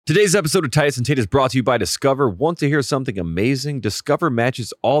Today's episode of Titus and Tate is brought to you by Discover. Want to hear something amazing? Discover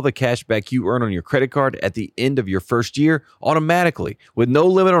matches all the cash back you earn on your credit card at the end of your first year automatically, with no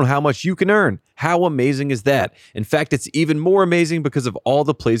limit on how much you can earn. How amazing is that? In fact, it's even more amazing because of all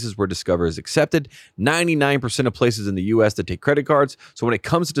the places where Discover is accepted. 99% of places in the U.S. that take credit cards. So when it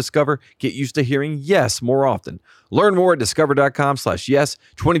comes to Discover, get used to hearing yes more often. Learn more at discover.com/yes.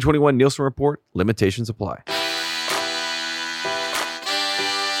 2021 Nielsen Report. Limitations apply.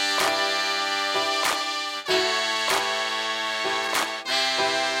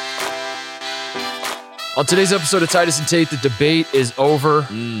 On today's episode of Titus and Tate, the debate is over.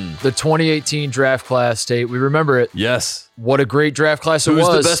 The 2018 draft class, Tate. We remember it. Yes. What a great draft class it was.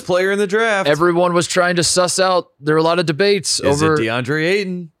 Who's the best player in the draft? Everyone was trying to suss out. There were a lot of debates over. Is it DeAndre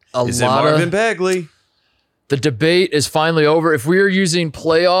Ayton? Is it Marvin Bagley? The debate is finally over. If we are using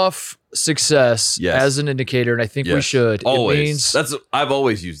playoff success as an indicator, and I think we should, always. It means I've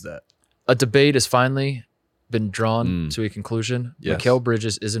always used that. A debate has finally been drawn to a conclusion. Yes. Mikal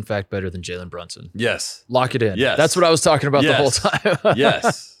Bridges is in fact better than Jalen Brunson. Yes. Lock it in. Yes. That's what I was talking about the whole time.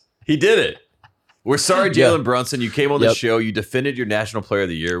 Yes. He did it. We're sorry, Jalen Brunson. You came on the show. You defended your National Player of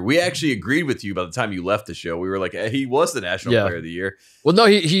the Year. We actually agreed with you by the time you left the show. We were like, he was the National Player of the Year. Well, no,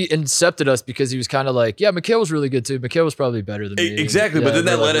 he incepted us because he was kind of like, Mikal was really good too. Mikal was probably better than me. Exactly. But then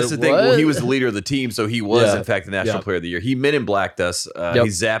that led us to think, well, he was the leader of the team, so he was, in fact, the National Player of the Year. He men in blacked us. He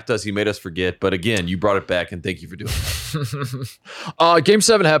zapped us. He made us forget. But again, you brought it back, and thank you for doing that. Game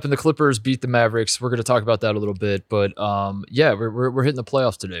 7 happened. The Clippers beat the Mavericks. We're going to talk about that a little bit. But we're hitting the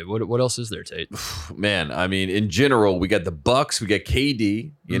playoffs today. What else is there, Tate? Man, I mean, in general, we got the Bucks. We got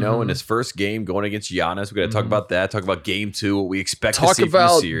KD, in his first game going against Giannis. We got to talk about that. Talk about Game 2, what we expect to see from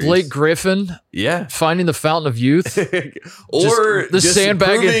the series. Blake Griffin, finding the fountain of youth, or the just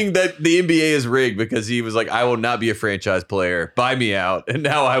sandbagging. Proving that the NBA is rigged because he was like, I will not be a franchise player. Buy me out, and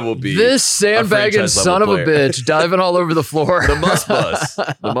now I will be this sandbagging son of a bitch, diving all over the floor. The must bus.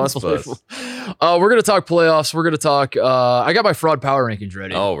 The must bus. We're gonna talk playoffs. We're gonna talk. I got my fraud power rankings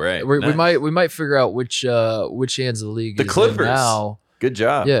ready. Oh right, we might figure out which hands of the league. The Clippers now. Good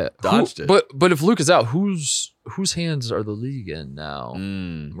job. Yeah, dodged it. But if Luke is out, whose hands are the league in now?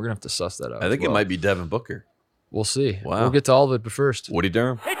 We're gonna have to suss that out. I think it might be Devin Booker. We'll see. Wow. We'll get to all of it, but first, Woody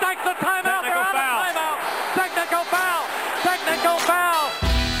Durham. He takes the timeout. Technical foul. Technical foul.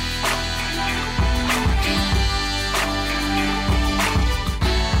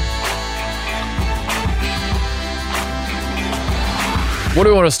 What do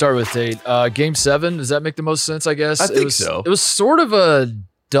we want to start with, Tate? Game 7, does that make the most sense, I guess? I think so. It was sort of a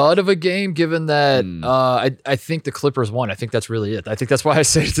dud of a game, given that I think the Clippers won. I think that's really it. I think that's why I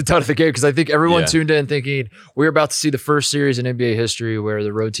say it's a dud of the game, because I think everyone tuned in thinking we're about to see the first series in NBA history where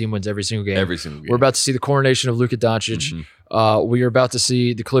the road team wins every single game. We're about to see the coronation of Luka Doncic. We are about to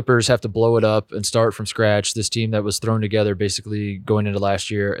see the Clippers have to blow it up and start from scratch. This team that was thrown together basically going into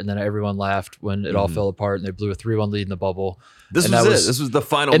last year, and then everyone laughed when it all fell apart and they blew a 3-1 lead in the bubble. This was it. This was the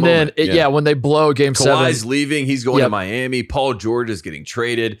final moment. And then, when they blow Game 7. Kawhi's leaving. He's going to Miami. Paul George is getting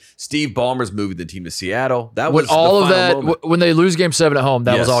traded. Steve Ballmer's moving the team to Seattle. That was all of that. When they lose Game 7 at home,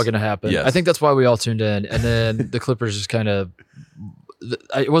 that was all going to happen. Yes. I think that's why we all tuned in. And then the Clippers just kind of...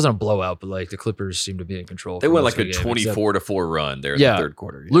 It wasn't a blowout, but like the Clippers seemed to be in control. They went like a 24-4 run there in the third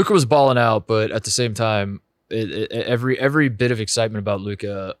quarter. Yeah. Luka was balling out, but at the same time, every bit of excitement about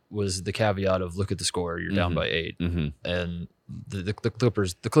Luka was the caveat of look at the score, you're down by 8, and the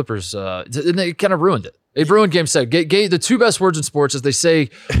Clippers, and they kind of ruined it. They ruined Game 7. The two best words in sports, as they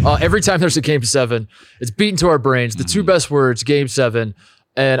say every time there's a Game 7, it's beaten to our brains. The two best words, Game 7,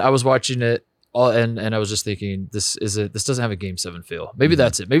 and I was watching it. And I was just thinking, this doesn't have a Game 7 feel. Maybe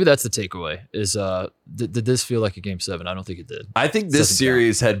that's it. Maybe that's the takeaway. Is did this feel like a Game 7? I don't think it did. I think this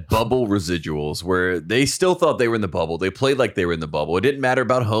series had bubble residuals where they still thought they were in the bubble. They played like they were in the bubble. It didn't matter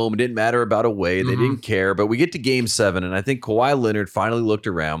about home. It didn't matter about away. They didn't care. But we get to Game 7, and I think Kawhi Leonard finally looked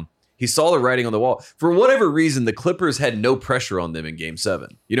around. He saw the writing on the wall. For whatever reason, the Clippers had no pressure on them in Game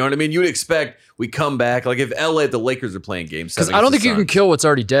 7. You know what I mean? You would expect we come back. Like if the Lakers are playing Game 7. Because I don't think you can kill what's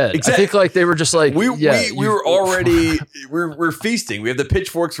already dead. Exactly. I think like they were just like, we were already, we're feasting. We have the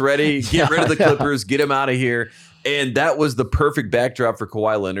pitchforks ready. Get rid of the Clippers. Get them out of here. And that was the perfect backdrop for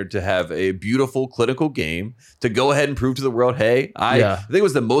Kawhi Leonard to have a beautiful clinical game to go ahead and prove to the world, hey, I think it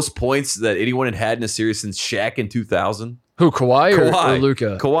was the most points that anyone had in a series since Shaq in 2000. Who, Kawhi or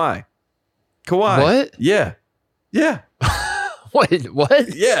Luka? Kawhi. What? Yeah.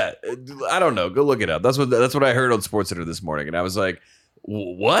 What? Yeah. I don't know. Go look it up. That's what I heard on SportsCenter this morning. And I was like,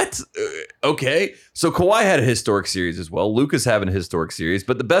 what? Okay. So Kawhi had a historic series as well. Luka's having a historic series.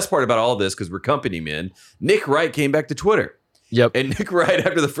 But the best part about all this, because we're company men, Nick Wright came back to Twitter. Yep. And Nick Wright,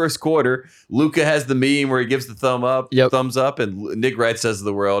 after the first quarter, Luka has the meme where he gives the thumbs up, and Nick Wright says to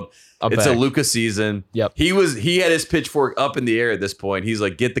the world, it's a Luka season. Yep. He had his pitchfork up in the air at this point. He's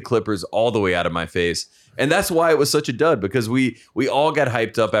like, get the Clippers all the way out of my face. And that's why it was such a dud, because we all got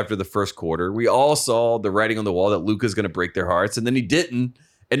hyped up after the first quarter. We all saw the writing on the wall that Luka's going to break their hearts, and then he didn't.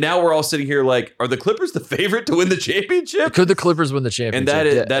 And now we're all sitting here like, are the Clippers the favorite to win the championship? Could the Clippers win the championship?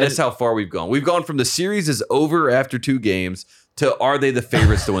 And that is how far we've gone. We've gone from the series is over after 2 games to are they the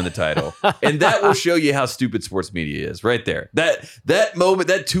favorites to win the title? And that will show you how stupid sports media is right there. That moment,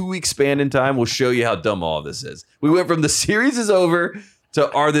 that 2-week span in time will show you how dumb all of this is. We went from the series is over to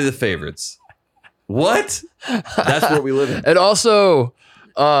are they the favorites? What? That's what we live in. And also,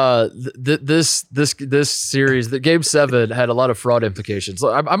 this series, the Game 7 had a lot of fraud implications. So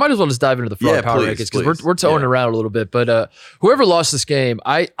I might as well just dive into the fraud power rankings because we're towing around a little bit. But whoever lost this game,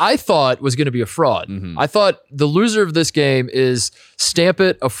 I thought was going to be a fraud. Mm-hmm. I thought the loser of this game is Stamp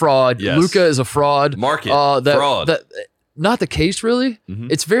It, a fraud. Yes. Luka is a fraud. Market fraud. Not the case, really. Mm-hmm.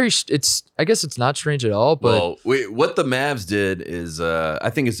 I guess it's not strange at all. But what the Mavs did is, I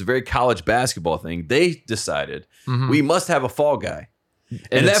think it's a very college basketball thing. They decided we must have a fall guy.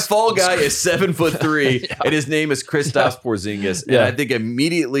 And that fall guy is 7'3", yeah. And his name is Kristaps Porzingis. And I think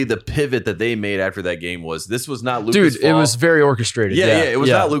immediately the pivot that they made after that game was this was not Luka's fault. It was very orchestrated. Yeah, it was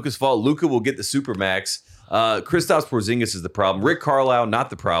not Luka's fault. Luka will get the supermax. Kristaps Porzingis is the problem. Rick Carlisle, not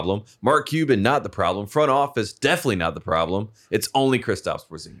the problem. Mark Cuban, not the problem. Front office, definitely not the problem. It's only Kristaps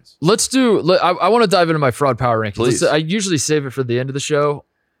Porzingis. I want to dive into my fraud power rankings. Please. I usually save it for the end of the show.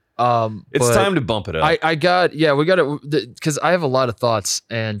 It's time to bump it up. We got it because I have a lot of thoughts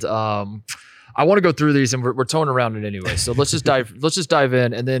and I want to go through these and we're towing around it anyway. So let's just dive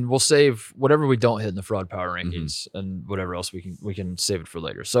in and then we'll save whatever we don't hit in the fraud power rankings and whatever else we can save it for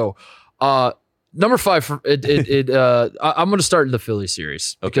later. So number 5 I'm going to start in the Philly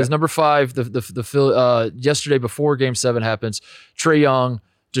series because number 5 the Philly yesterday before Game 7 happens, Trae Young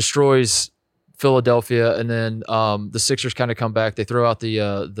destroys Philadelphia, and then the Sixers kind of come back. They throw out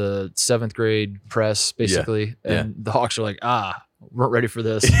the 7th grade press, basically, and the Hawks are like, weren't ready for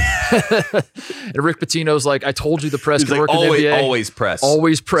this. And Rick Pitino's like, I told you the press could work in the NBA. Always press.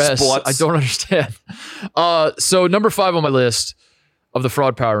 Always press. Splutz. I don't understand. So number 5 on my list of the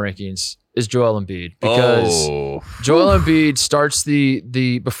fraud power rankings is Joel Embiid, because Joel Embiid starts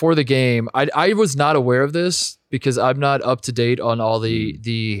the before the game. I was not aware of this because I'm not up to date on all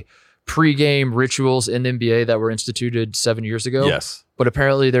the pre-game rituals in the NBA that were instituted 7 years ago. Yes. But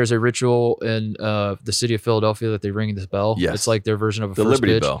apparently there's a ritual in the city of Philadelphia that they ring this bell. Yes. It's like their version of a the first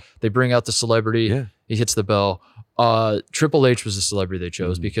Liberty pitch. Bell. They bring out the celebrity. Yeah. He hits the bell. Triple H was the celebrity they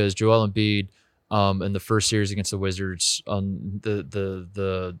chose because Joel Embiid in the first series against the Wizards on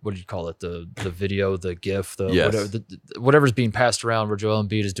the what do you call it? The video, the GIF, whatever's being passed around where Joel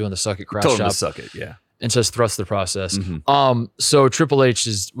Embiid is doing the suck it crash Told him shot. to suck it, yeah. And says thrust the process. So Triple H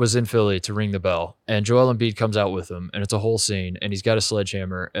was in Philly to ring the bell, and Joel Embiid comes out with him, and it's a whole scene, and he's got a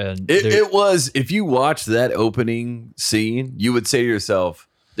sledgehammer. And it was, if you watch that opening scene, you would say to yourself,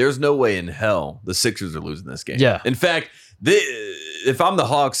 "There's no way in hell the Sixers are losing this game." Yeah. In fact, if I'm the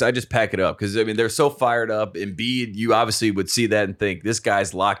Hawks, I just pack it up because I mean they're so fired up. Embiid, you obviously would see that and think this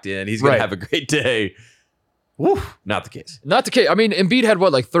guy's locked in. He's gonna have a great day. Woo, not the case. Not the case. I mean, Embiid had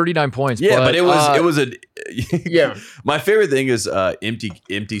 39 points. Yeah, but it was a yeah. My favorite thing is empty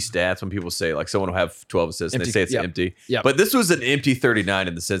stats when people say like someone will have 12 assists and they say it's empty. Yeah. But this was an empty 39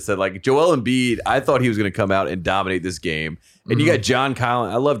 in the sense that like Joel Embiid, I thought he was going to come out and dominate this game. And you got John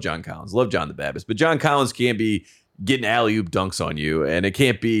Collins. I love John Collins. Love John the Baptist. But John Collins can't be getting alley-oop dunks on you, and it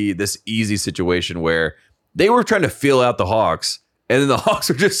can't be this easy situation where they were trying to feel out the Hawks. And then the Hawks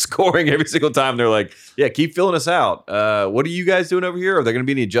are just scoring every single time. They're like, yeah, keep filling us out. What are you guys doing over here? Are there going to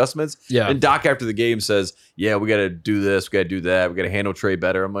be any adjustments? Yeah. And Doc after the game says, yeah, we got to do this. We got to do that. We got to handle Trae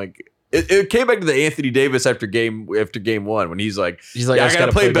better. I'm like, it came back to the Anthony Davis after game 1 when he's like yeah, I got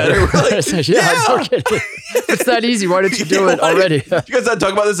to play better. Like, it's that easy. Why didn't you do it already? You guys not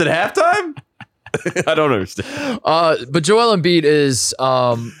talking about this at halftime? I don't understand. But Joel Embiid is,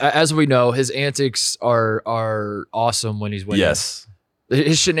 as we know, his antics are awesome when he's winning. Yes.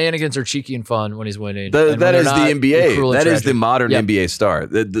 His shenanigans are cheeky and fun when he's winning. That is the NBA. That is the modern NBA star.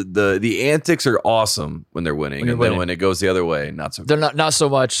 The antics are awesome when they're winning. Then when it goes the other way, not so good. They're not so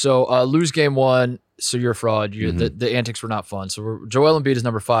much. So lose game 1, so you're a fraud. The antics were not fun. So Joel Embiid is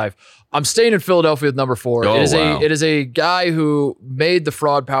number 5. I'm staying in Philadelphia with number 4. It is a guy who made the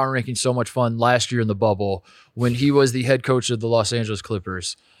fraud power ranking so much fun last year in the bubble when he was the head coach of the Los Angeles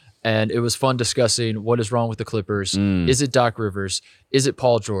Clippers. And it was fun discussing what is wrong with the Clippers. Is it Doc Rivers? Is it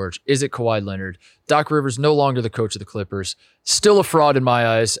Paul George? Is it Kawhi Leonard? Doc Rivers no longer the coach of the Clippers. Still a fraud in my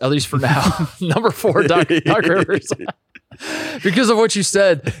eyes, at least for now. Number 4, Doc Rivers. Because of what you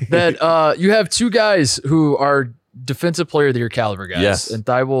said, that you have 2 guys who are defensive player of the year caliber guys, and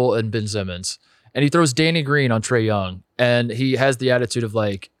Thibault and Ben Simmons. And he throws Danny Green on Trae Young. And he has the attitude of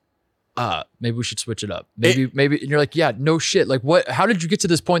like, maybe we should switch it up. Maybe, and you're like, yeah, no shit. Like, what? How did you get to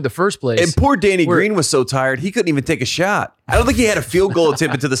this point in the first place? And poor Danny Green was so tired, he couldn't even take a shot. I don't think he had a field goal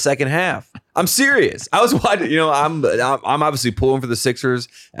attempt into the second half. I'm serious. I was watching, I'm obviously pulling for the Sixers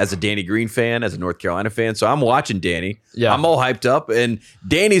as a Danny Green fan, as a North Carolina fan. So I'm watching Danny. Yeah. I'm all hyped up, and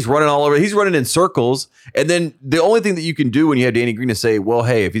Danny's running all over. He's running in circles. And then the only thing that you can do when you have Danny Green is say, well,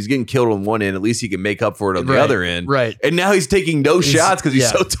 hey, if he's getting killed on one end, at least he can make up for it on the other end. Right. And now he's taking no shots because he's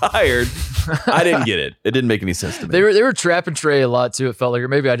so tired. I didn't get it. It didn't make any sense to me. They were trapping Trae a lot too. It felt like, or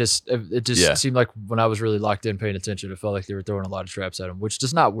maybe it just seemed like when I was really locked in paying attention, it felt like they were throwing a lot of traps at him, which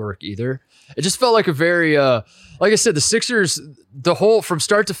does not work either. It just felt like a very, like I said, the Sixers, the whole, from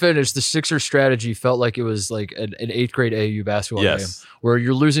start to finish, the Sixers strategy felt like it was like an 8th grade AAU basketball game where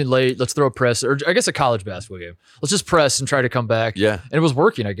you're losing late. Let's throw a press, or I guess a college basketball game. Let's just press and try to come back. Yeah. And it was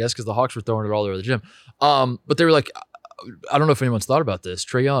working, I guess, because the Hawks were throwing it all over the gym. But they were like, I don't know if anyone's thought about this.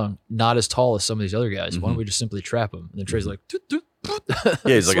 Trae Young, not as tall as some of these other guys. Why don't we just simply trap him? And then Trae's like, yeah,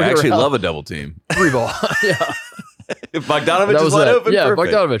 he's like, I actually love a double team. 3 ball. Yeah. Bogdanovich is wide open. Yeah,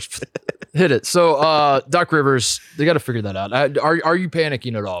 perfect. Bogdanovich hit it. So Doc Rivers, they got to figure that out. Are you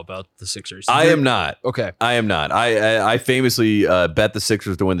panicking at all about the Sixers? I am not. Okay. I am not. I famously bet the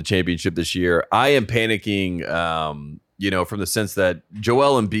Sixers to win the championship this year. I am panicking, from the sense that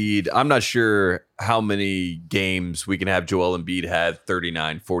Joel Embiid, I'm not sure how many games we can have Joel Embiid have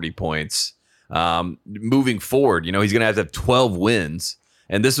 39, 40 points. Moving forward, he's going to have 12 wins.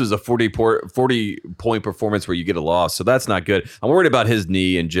 And this was a 40-point performance where you get a loss. So that's not good. I'm worried about his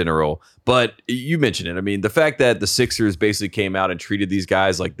knee in general. But you mentioned it. I mean, the fact that the Sixers basically came out and treated these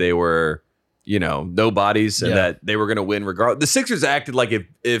guys like they were, nobodies and that they were going to win regardless. The Sixers acted like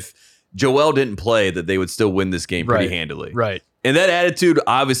if Joel didn't play, that they would still win this game pretty handily. Right. And that attitude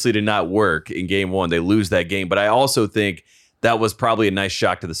obviously did not work in game 1. They lose that game. But I also think that was probably a nice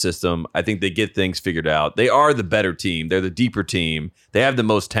shock to the system. I think they get things figured out. They are the better team. They're the deeper team. They have the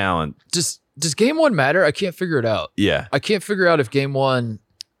most talent. Does game 1 matter? I can't figure it out. Yeah. I can't figure out if game 1...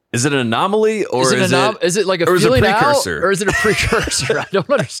 Is it an anomaly or is it like a feeling out, or is it a precursor? I don't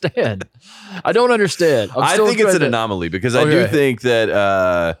understand. I think it's an anomaly because I do think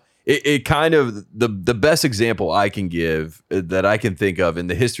that it kind of the best example I can give that I can think of in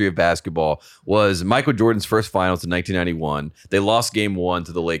the history of basketball was Michael Jordan's first finals in 1991. They lost game 1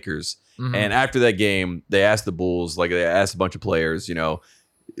 to the Lakers. Mm-hmm. And after that game, they asked the Bulls, like they asked a bunch of players,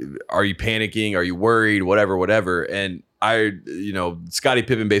 are you panicking? Are you worried? Whatever. And Scottie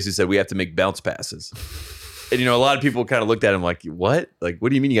Pippen basically said we have to make bounce passes. And, a lot of people kind of looked at him like, what? Like, what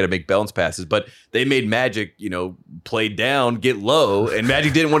do you mean you got to make bounce passes? But they made Magic, play down, get low, and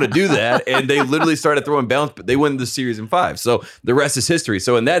Magic didn't want to do that. And they literally started throwing bounce. They won the series in 5. So the rest is history.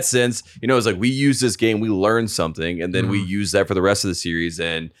 So in that sense, it's like we used this game, we learned something, and then we used that for the rest of the series.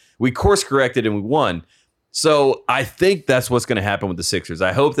 And we course corrected and we won. So I think that's what's going to happen with the Sixers.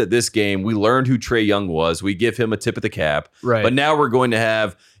 I hope that this game, we learned who Trae Young was. We give him a tip of the cap. Right. But now we're going to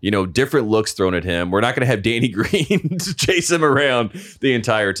have, different looks thrown at him. We're not going to have Danny Green to chase him around the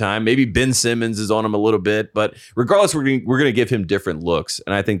entire time. Maybe Ben Simmons is on him a little bit. But regardless, we're going to give him different looks.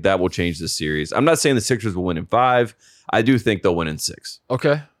 And I think that will change the series. I'm not saying the Sixers will win in 5. I do think they'll win in 6.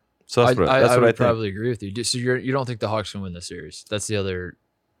 Okay. So that's what I would think. Probably agree with you. So you don't think the Hawks can win the series? That's the other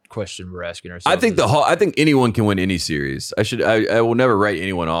question we're asking ourselves. I think anyone can win any series. I will never write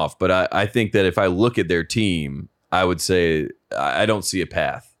anyone off, but I think that if I look at their team, I would say I don't see a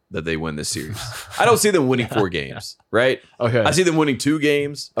path that they win this series. I don't see them winning 4 games, right? Okay. I see them winning 2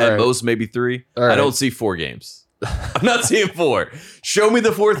 games, at most maybe 3. I don't see 4 games. I'm not seeing 4. Show me the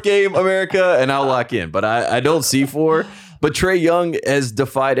 4th game, America, and I'll lock in. But I don't see 4. But Trae Young has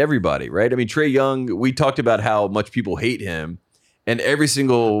defied everybody, right? I mean, Trae Young, we talked about how much people hate him. And every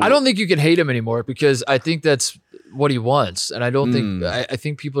single... I don't think you can hate him anymore because I think that's what he wants. And I don't think... I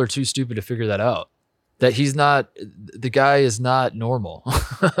think people are too stupid to figure that out. That he's not... The guy is not normal.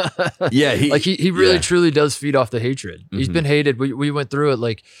 Yeah. He really truly does feed off the hatred. Mm-hmm. He's been hated. We went through it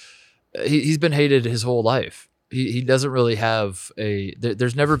like... He's been hated his whole life. He doesn't really have a...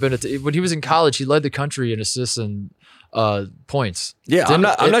 There's never been when he was in college, he led the country in assists and... points. Yeah, I'm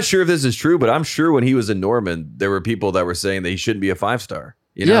not sure if this is true, but I'm sure when he was in Norman, there were people that were saying that he shouldn't be a 5-star.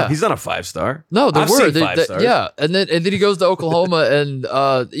 You know, Yeah. he's not a 5-star. No, they I've were. seen They- 5-stars. yeah, and then he goes to Oklahoma, and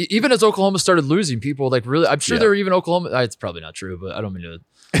even as Oklahoma started losing, people like really. I'm sure Yeah. there were even Oklahoma. It's probably not true, but I don't mean to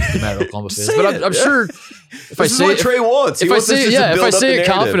get mad at Oklahoma fans. Say But it, I'm yeah. sure if I This is say what Trey wants. He if I wants us say just to if build I up say the it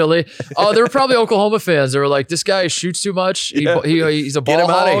narrative. confidently, there were probably Oklahoma fans that were like, "This guy shoots too much. Yeah. He's a ball Get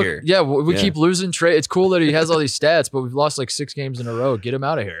him outta hog. here. Yeah, we Yeah. keep losing. Trey, it's cool that he has all these stats, but we've lost like 6 games in a row. Get him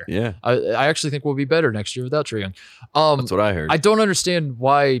out of here. Yeah, I actually think we'll be better next year without Trey Young. that's what I heard. I don't understand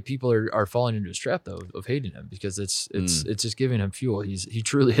why people are falling into his trap though of hating him, because it's just giving him fuel. He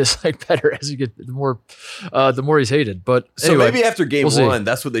truly is like better as you get the more he's hated. But So anyway, maybe after game we'll see. one,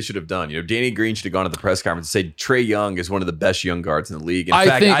 that's what they should have done. You know, Danny Green should have gone to the press conference and said Trey Young is one of the best young guards in the league. In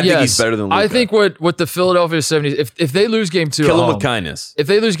fact, I think he's better than Luka. I think what the Philadelphia 70s, if they lose game 2 Kill at him home, with kindness. if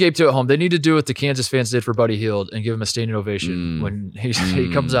they lose game 2 at home, they need to do what the Kansas fans did for Buddy Hield and give him a standing ovation when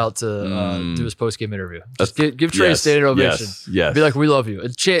he comes out to do his post game interview. Just give Trey a standing ovation. Yes. Be like, we love you.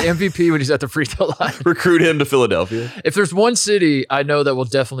 And MVP when he's at the free throw line. Recruit him to Philadelphia. If there's one city I know that will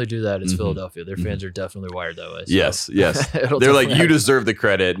definitely do that, it's Philadelphia. Their fans are definitely wired that way. So Yes. it'll They're like, definitely you happen. deserve the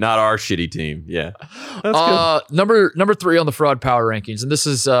credit, not our shitty team. Yeah. That's good. Number 3 on the fraud power rankings, and this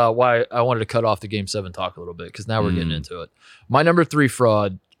is why I wanted to cut off the Game 7 talk a little bit, because now we're getting into it. My number 3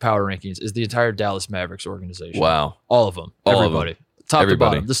 fraud power rankings is the entire Dallas Mavericks organization. Wow. All of them. All of Everybody. them. Top Everybody.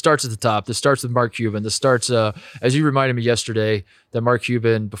 to bottom. This starts at the top. This starts with Mark Cuban. This starts, as you reminded me yesterday, that Mark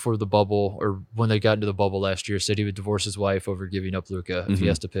Cuban, before the bubble, or when they got into the bubble last year, said he would divorce his wife over giving up Luka if he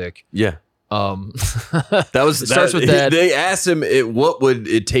has to pick. Yeah. That That starts with that. They asked him what would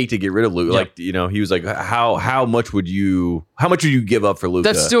it take to get rid of Luka. Yeah. Like, you know, he was like, how much would you give up for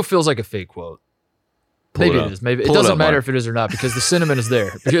Luka? That still feels like a fake quote. Pull Maybe it it is. Maybe Pull it it doesn't up, matter Mark. if it is or not, because the sentiment is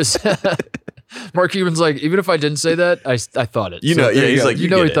there. Because Mark Cuban's like, even if I didn't say that, I thought it. You So know, there yeah, you he's go. like, you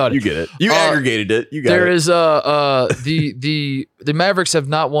know get he it. thought it. You get it. You aggregated it. You got There it. is the Mavericks have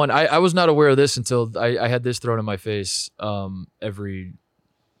not won. I was not aware of this until I had this thrown in my face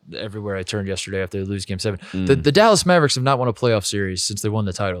everywhere I turned yesterday after they lose Game 7. The Dallas Mavericks have not won a playoff series since they won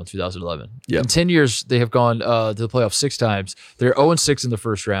the title in 2011. Yep. In 10 years, they have gone to the playoffs 6 times. They're 0-6 in the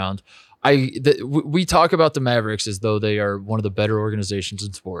first round. We talk about the Mavericks as though they are one of the better organizations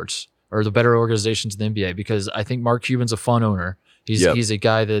in sports, or the better organizations in the NBA, because I think Mark Cuban's a fun owner. He's a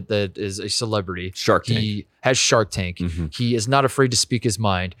guy that is a celebrity. Shark Tank. He has Shark Tank. He is not afraid to speak his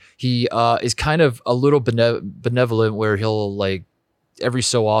mind. He is kind of a little benevolent, where he'll like every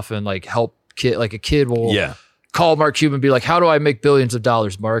so often like help kid, like a kid will call Mark Cuban and be like, how do I make billions of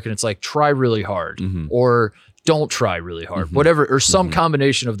dollars, Mark? And it's like, try really hard, or don't try really hard, whatever, or some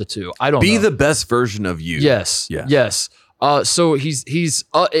combination of the two. I don't know. Be the best version of you. Yes. Yeah. Yes. So he's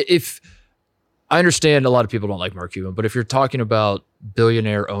if I understand a lot of people don't like Mark Cuban, but if you're talking about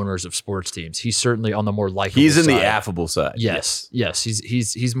billionaire owners of sports teams, he's certainly on the more likable He's in side. the affable side. Yes.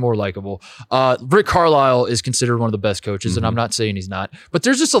 He's more likable. Rick Carlisle is considered one of the best coaches, and I'm not saying he's not, but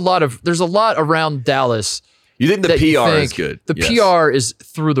there's a lot around Dallas. You think the that you PR is think good? The Yes. PR is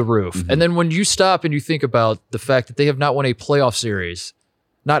through the roof. And then when you stop and you think about the fact that they have not won a playoff series,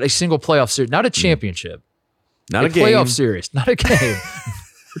 not a single playoff series, not a championship, Not a game. playoff series, not a game.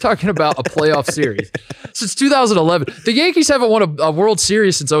 We're talking about a playoff series since 2011. The Yankees haven't won a World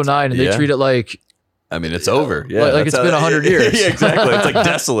Series since 2009, and they Yeah. treat it like I mean, it's over. Yeah, like that's it's how- been 100 years. Yeah, exactly. It's like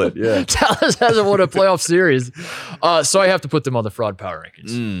desolate. Yeah. Dallas hasn't won a playoff series. So I have to put them on the fraud power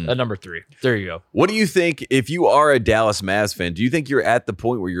rankings at number 3. There you go. What do you think, if you are a Dallas Mavs fan, do you think you're at the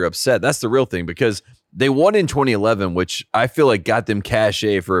point where you're upset? That's the real thing, because they won in 2011, which I feel like got them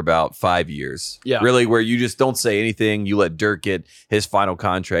cachet for about 5 years. Yeah. Really, where you just don't say anything. You let Dirk get his final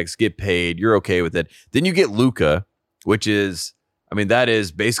contracts, get paid. You're okay with it. Then you get Luka, which is, I mean, that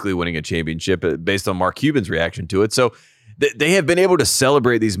is basically winning a championship based on Mark Cuban's reaction to it. So they have been able to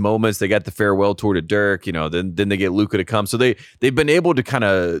celebrate these moments. They got the farewell tour to Dirk, you know, then they get Luka to come. So they've been able to kind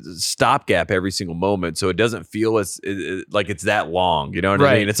of stopgap every single moment. So it doesn't feel like it's that long. You know what I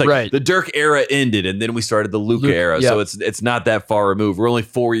Right, mean? It's like right. the Dirk era ended and then we started the Luka era. yeah. So it's not that far removed. We're only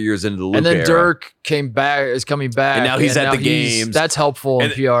 4 years into the Luka And then era. Dirk is coming back. And now he's at the games. That's helpful in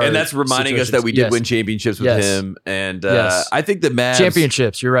PR. And that's reminding us that we did Yes. win championships with Yes. him. And Yes. I think the Mavs.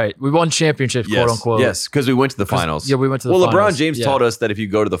 Championships, you're right. We won championships, Yes, quote unquote. yes, because we went to the finals. Yeah, we went to the well, finals. LeBron James Yeah. taught us that if you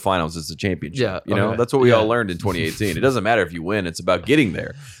go to the finals, it's a championship. Yeah, you know, okay. that's what we Yeah. all learned in 2018. It doesn't matter if you win; it's about getting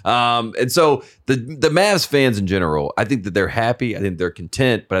there. And so the Mavs fans in general, I think that they're happy. I think they're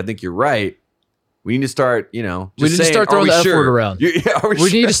content. But I think you're right. We need to start, you know, We just need to saying, start are throwing we the F sure? word around. Yeah, are we We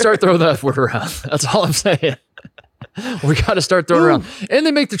need sure? to start throwing the F word around. That's all I'm saying. We got to start throwing around. And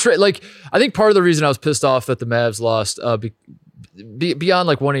they make the trade. Like, I think part of the reason I was pissed off that the Mavs lost beyond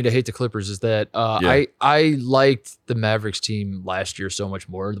like wanting to hate the Clippers is that I liked the Mavericks team last year so much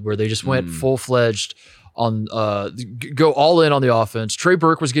more, where they just went full-fledged on go all in on the offense. Trey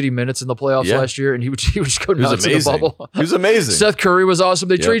Burke was getting minutes in the playoffs last year, and he would just go nuts in the bubble. He was amazing. Seth Curry was awesome.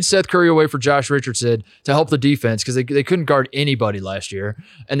 They traded Seth Curry away for Josh Richardson to help the defense because they couldn't guard anybody last year.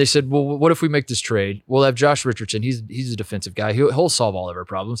 And they said, well, what if we make this trade? We'll have Josh Richardson. He's a defensive guy. He'll solve all of our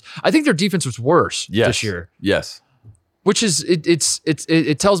problems. I think their defense was worse this year. Yes. Which is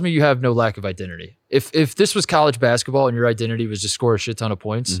it tells me you have no lack of identity. If this was college basketball and your identity was just score a shit ton of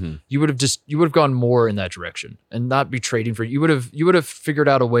points, you would have gone more in that direction and not be trading for. You would have figured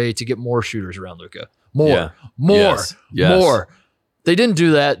out a way to get more shooters around Luka. More. They didn't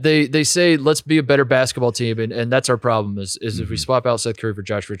do that. They say let's be a better basketball team, and that's our problem. Is if we swap out Seth Curry for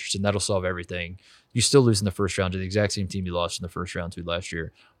Josh Richardson, that'll solve everything. You still lose in the first round to the exact same team you lost in the first round to last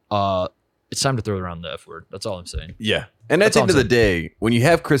year. It's time to throw around the F word. That's all I'm saying. Yeah. And at the end of the day, when you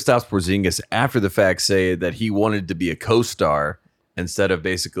have Kristaps Porzingis after the fact say that he wanted to be a co-star instead of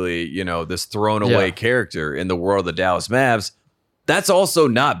basically, this thrown away character in the world of the Dallas Mavs, that's also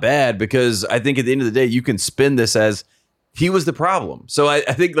not bad, because I think at the end of the day, you can spin this as he was the problem. So I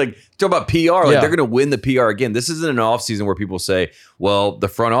think, like, talk about PR, they're going to win the PR again. This isn't an offseason where people say, well, the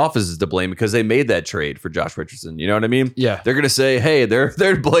front office is to blame because they made that trade for Josh Richardson. You know what I mean? Yeah. They're going to say, hey, they're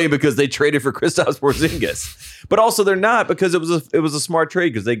to blame because they traded for Kristaps Porzingis. But also they're not, because it was a smart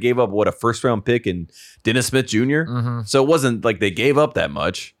trade, because they gave up, a first-round pick in Dennis Smith Jr.? So it wasn't like they gave up that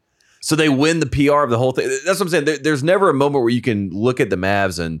much. So they win the PR of the whole thing. That's what I'm saying. There's never a moment where you can look at the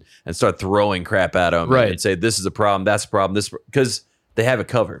Mavs and start throwing crap at them and say, this is a problem, that's a problem, because they have it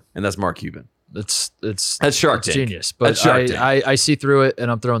covered, and that's Mark Cuban. That's Shark Tank. Genius. But I see through it,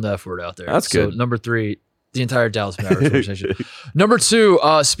 and I'm throwing the F word out there. That's good. So number 3, the entire Dallas Mavericks organization. Number 2,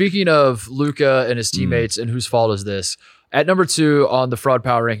 speaking of Luka and his teammates and whose fault is this, at number 2 on the fraud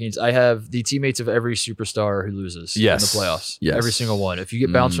power rankings, I have the teammates of every superstar who loses in the playoffs. Yes. Every single one. If you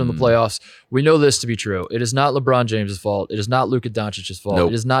get bounced from the playoffs, we know this to be true. It is not LeBron James' fault. It is not Luka Doncic's fault.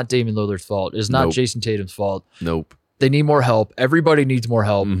 Nope. It is not Damian Lillard's fault. It is not Jason Tatum's fault. Nope. They need more help. Everybody needs more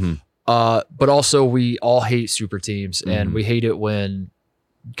help. But also, we all hate super teams, and we hate it when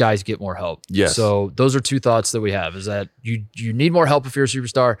guys get more help. Yes. So those are 2 thoughts that we have, is that you need more help if you're a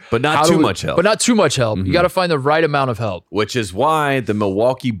superstar. But not too much help. But not too much help. You got to find the right amount of help. Which is why the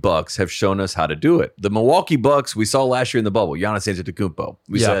Milwaukee Bucks have shown us how to do it. The Milwaukee Bucks, we saw last year in the bubble, Giannis Antetokounmpo.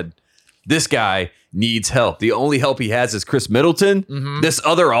 We said, this guy needs help. The only help he has is Chris Middleton, this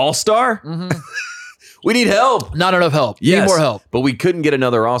other all-star. We need help. Not enough help. Yes, need more help. But we couldn't get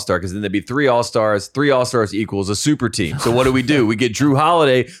another all-star, because then there'd be 3 all-stars. 3 all-stars equals a super team. So what do? We get Drew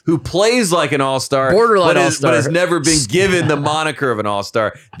Holiday, who plays like an all-star, borderline all-star, but has never been given the moniker of an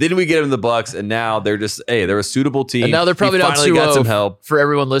all-star. Then we get him the Bucks, and now they're just, they're a suitable team. And now they're probably not finally got some help for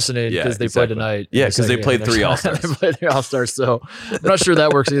everyone listening, because they played tonight. Yeah, because they played 3 all-stars. They played 3 all-stars, so I'm not sure that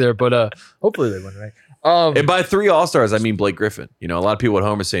works either. But hopefully they win, right? And by 3 all-stars, I mean Blake Griffin. A lot of people at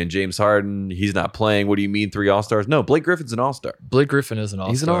home are saying James Harden, he's not playing. What do you mean 3 all-stars? No, Blake Griffin's an all-star. Blake Griffin is an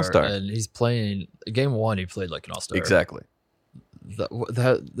all-star. He's an all-star. And he's playing game 1, he played like an all-star. Exactly.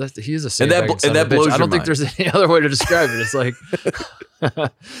 He is a sandbagging son of a bitch. blows I don't think there's any other way to describe it. It's like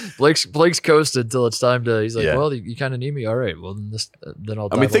Blake's coasted until it's time to. He's like, well, you kind of need me. All right, well then I'll.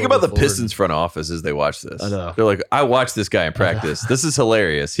 Think about the Pistons front office as they watch this. I know. They're like, I watched this guy in practice. This is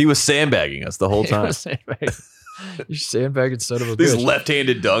hilarious. He was sandbagging us the whole time. You sandbagging son of a bitch. These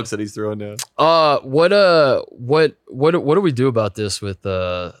left-handed dunks that he's throwing down. What do we do about this with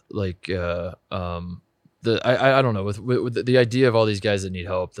I don't know, with the idea of all these guys that need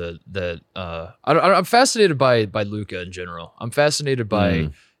help, I'm fascinated by Luka in general. I'm fascinated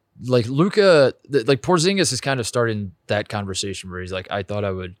by like Luka, like Porzingis is kind of starting that conversation where he's like, I thought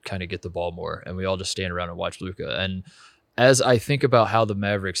I would kind of get the ball more, and we all just stand around and watch Luka. And as I think about how the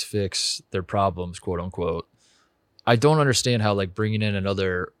Mavericks fix their problems, quote unquote, I don't understand how like bringing in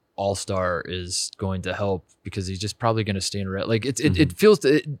another all-star is going to help, because he's just probably going to stand around. Like it feels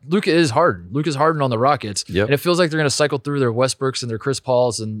Luka is Harden. Luka's Harden on the Rockets. Yep. And it feels like they're going to cycle through their Westbrooks and their Chris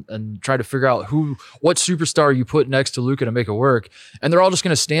Pauls and try to figure out what superstar you put next to Luka to make it work. And they're all just going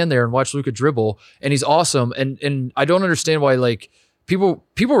to stand there and watch Luka dribble, and he's awesome. And I don't understand why like people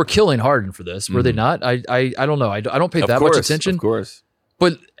were killing Harden for this. Were they not? I don't know. I don't pay that much attention. Of course.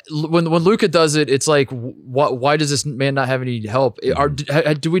 But when Luka does it, it's like, why does this man not have any help?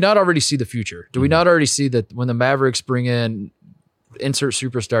 Do we not already see the future? Do we not already see that when the Mavericks bring in insert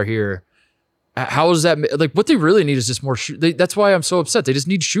superstar here, how is that? Like, what they really need is just more that's why I'm so upset. They just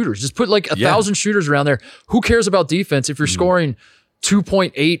need shooters. Just put like 1,000 shooters around there. Who cares about defense if you're scoring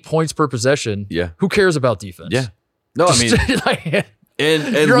 2.8 points per possession? Yeah. Who cares about defense? Yeah. No, I mean, like,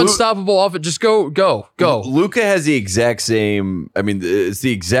 and you're unstoppable off it. Just go. Luka has the exact same. I mean, it's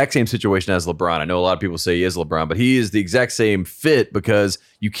the exact same situation as LeBron. I know a lot of people say he is LeBron, but he is the exact same fit because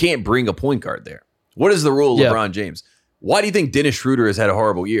you can't bring a point guard there. What is the rule of LeBron James? Why do you think Dennis Schroeder has had a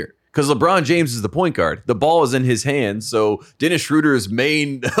horrible year? Because LeBron James is the point guard. The ball is in his hands. So Dennis Schroeder's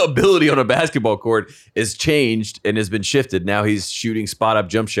main ability on a basketball court is changed and has been shifted. Now he's shooting spot-up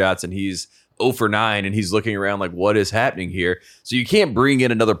jump shots and he's 0 for 9 and he's looking around like, what is happening here? So you can't bring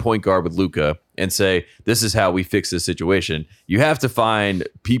in another point guard with Luka and say, this is how we fix this situation. You have to find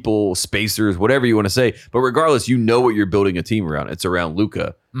people, spacers, whatever you want to say. But regardless, you know what you're building a team around. It's around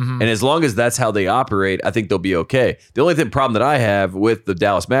Luka. And as long as that's how they operate, I think they'll be okay. The only problem that I have with the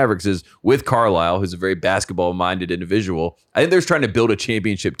Dallas Mavericks is with Carlisle, who's a very basketball-minded individual, I think they're trying to build a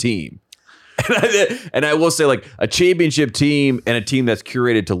championship team. And I will say, like, a championship team and a team that's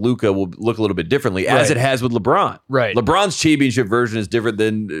curated to Luka will look a little bit differently, as it has with LeBron. Right. LeBron's championship version is different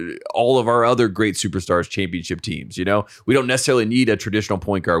than all of our other great superstars' championship teams. You know, we don't necessarily need a traditional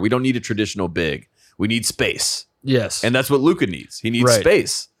point guard. We don't need a traditional big. We need space. Yes. And that's what Luka needs. He needs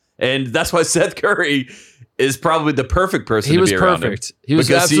space. And that's why Seth Curry is probably the perfect person to be around him. He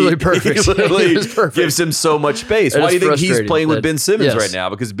was absolutely perfect. He literally gives him so much space. Why do you think he's playing with Ben Simmons right now?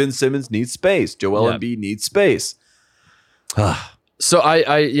 Because Ben Simmons needs space. Joel Embiid needs space. So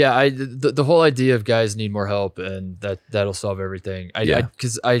the whole idea of guys need more help and that'll solve everything.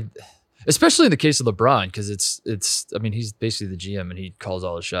 Because especially in the case of LeBron, because I mean, he's basically the GM and he calls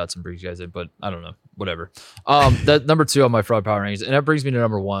all the shots and brings guys in, but I don't know, whatever. That number 2 on my fraud power rankings, and that brings me to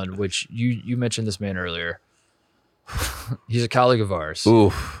number 1, which you mentioned this man earlier. He's a colleague of ours.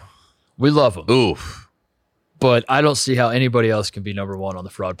 Oof. We love him. Oof. But I don't see how anybody else can be number 1 on the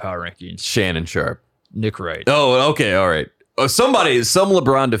fraud power rankings. Shannon Sharp. Nick Wright. Oh, okay, all right. Some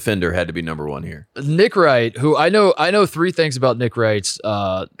LeBron defender had to be number 1 here. Nick Wright, who I know 3 things about Nick Wright's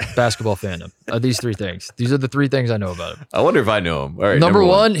basketball fandom. These 3 things. These are the 3 things I know about him. I wonder if I know him. All right. Number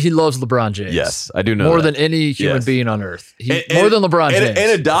 1, he loves LeBron James. Yes, I do know more than any human being on earth. More than LeBron James.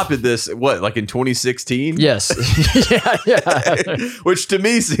 And adopted this, like in 2016? Yes. yeah. Which to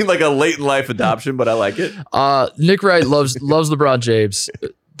me seemed like a late in life adoption, but I like it. Nick Wright loves LeBron James.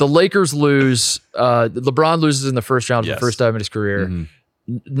 The Lakers lose. LeBron loses in the first round for the first time in his career.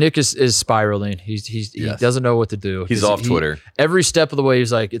 Mm-hmm. Nick is spiraling. He doesn't know what to do. He's off Twitter. Every step of the way,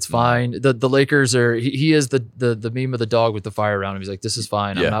 he's like, it's fine. The Lakers are. He is the meme of the dog with the fire around him. He's like, this is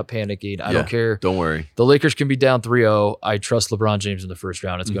fine. I'm not panicking. I don't care. Don't worry. The Lakers can be down 3-0. I trust LeBron James in the first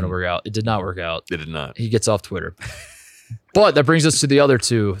round. It's going to work out. It did not work out. It did not. He gets off Twitter. But that brings us to the other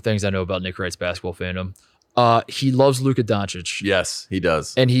 2 things I know about Nick Wright's basketball fandom. He loves Luka Doncic. Yes, he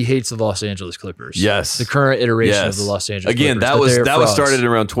does. And he hates the Los Angeles Clippers. Yes. The current iteration of the Los Angeles Clippers. Again, that was started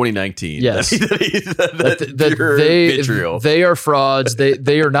around 2019. Yes. Pure vitriol. They are frauds.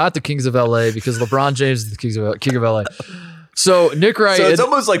 They are not the Kings of LA because LeBron James is the king of LA. So Nick Wright. So it's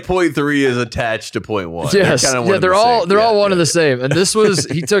almost like point 3 is attached to point 1. Yes. They're all one of the same. And this was,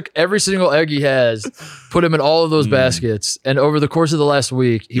 he took every single egg he has, put him in all of those baskets. And over the course of the last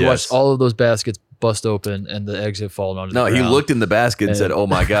week, he watched all of those baskets bust open and the eggs have fallen onto the ground. No, he looked in the basket and said, oh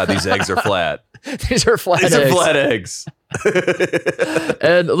my God, these eggs are flat. These are flat eggs. These are flat eggs.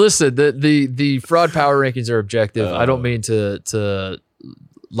 And listen, the fraud power rankings are objective. I don't mean to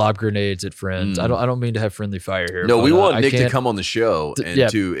lob grenades at friends. I don't mean to have friendly fire here. No, we want Nick to come on the show and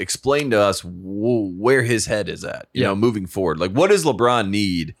to explain to us where his head is at, you know, moving forward. Like, what does LeBron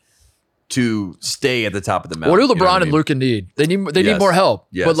need to stay at the top of the mountain? What do LeBron and Luka need? They need more help.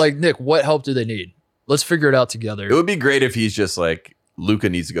 Yes. But like, Nick, what help do they need? Let's figure it out together. It would be great if he's just like, Luka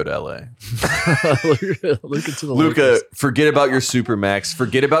needs to go to LA. Luka, forget about your Supermax.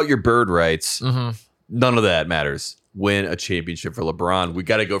 Forget about your bird rights. Mm-hmm. None of that matters. Win a championship for LeBron. We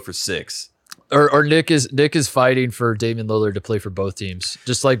got to go for 6. Or Nick is fighting for Damian Lillard to play for both teams.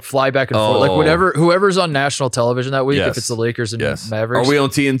 Just like fly back and forth. Like whoever's on national television that week, if it's the Lakers and Mavericks. Are we on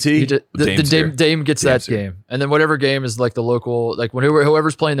TNT? Dame gets that game. And then whatever game is like the local, like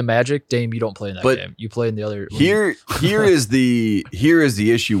whoever's playing the Magic, Dame, you don't play in that game. You play in the other. Here is the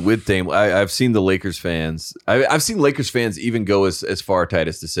issue with Dame. I've seen the Lakers fans. I've seen Lakers fans even go as far,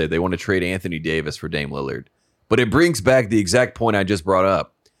 Titus, to say they want to trade Anthony Davis for Dame Lillard. But it brings back the exact point I just brought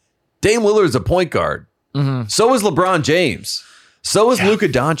up. Dame Lillard is a point guard. Mm-hmm. So is LeBron James. So is Luka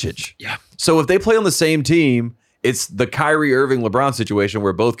Doncic. Yeah. So if they play on the same team, it's the Kyrie Irving LeBron situation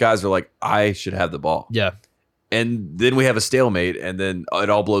where both guys are like, I should have the ball. Yeah. And then we have a stalemate, and then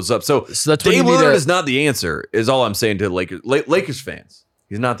it all blows up. So that's Dame Lillard is not the answer, is all I'm saying to Lakers fans.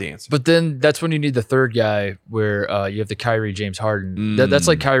 He's not the answer. But then that's when you need the third guy where you have the Kyrie James Harden. That's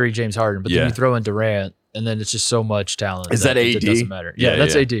like Kyrie James Harden. But then you throw in Durant. and then it's just so much talent. Is that AD? It doesn't matter. Yeah,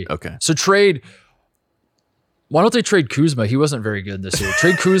 that's AD. Okay. So trade. Why don't they trade Kuzma? He wasn't very good this year.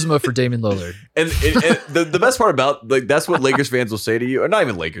 Trade Kuzma for Damian Lillard. And the best part about that's what Lakers fans will say to you, or not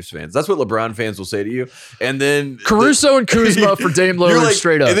even Lakers fans. That's what LeBron fans will say to you. And then Caruso and Kuzma for Dame Lillard like,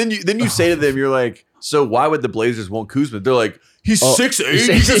 straight up. And then you say to them, you're like, so why would the Blazers want Kuzma? They're like, he's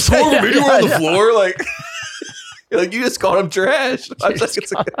 6'8", he can score from anywhere on the floor. Like, you're like, you just called him trash 5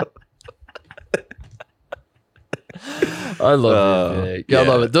 seconds ago. I love it. I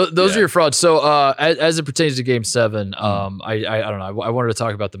love it. Those are your frauds. So as it pertains to Game 7, I don't know. I wanted to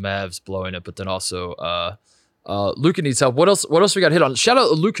talk about the Mavs blowing it, but then also Luka needs help. What else we got hit on? Shout out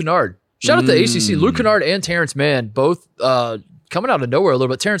to Luke Kennard. Shout out to ACC. Luke Kennard and Terrence Mann both coming out of nowhere a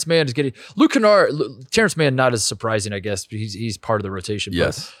little bit. Terrence Mann is getting Terrence Mann, not as surprising, I guess. He's part of the rotation.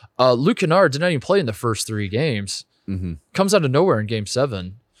 Yes. But, Luke Kennard did not even play in the first 3 games. Comes out of nowhere in Game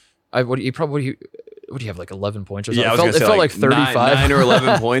 7. What do you have, like 11 points or something? Yeah, it felt like 35. 9 or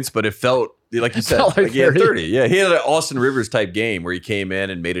 11 points, but it felt like you said, like he had 30. Yeah, he had an Austin Rivers type game where he came in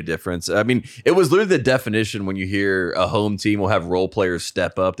and made a difference. I mean, it was literally the definition when you hear a home team will have role players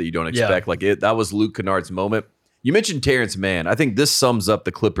step up that you don't expect. Yeah. That was Luke Kennard's moment. You mentioned Terrence Mann. I think this sums up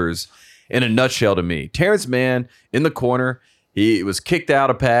the Clippers in a nutshell to me. Terrence Mann in the corner. He was kicked out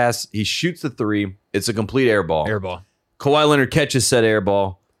a pass. He shoots the 3. It's a complete air ball. Kawhi Leonard catches said air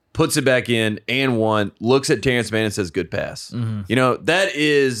ball, puts it back in and one, looks at Terrence Mann and says, good pass. You know, that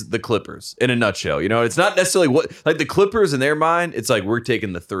is the Clippers in a nutshell. You know, it's not necessarily like the Clippers in their mind, it's like we're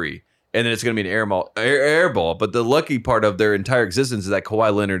taking the 3 and then it's going to be an air ball. But the lucky part of their entire existence is that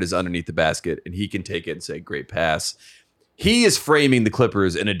Kawhi Leonard is underneath the basket and he can take it and say, great pass. He is framing the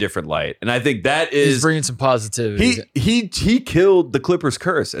Clippers in a different light. And I think that is... He's bringing some positivity. He killed the Clippers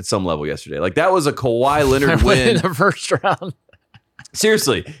curse at some level yesterday. Like that was a Kawhi Leonard win. In the first round.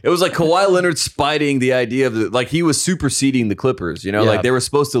 Seriously, it was like Kawhi Leonard spiting the idea of like he was superseding the Clippers, you know, like they were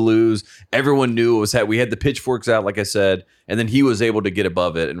supposed to lose. Everyone knew it was we had the pitchforks out, like I said, and then he was able to get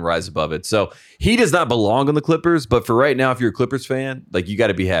above it and rise above it. So he does not belong on the Clippers, but for right now, if you're a Clippers fan, like you got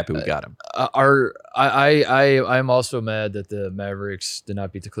to be happy we got him. I'm also mad that the Mavericks did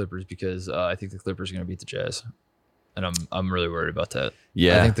not beat the Clippers because I think the Clippers are going to beat the Jazz, and I'm really worried about that.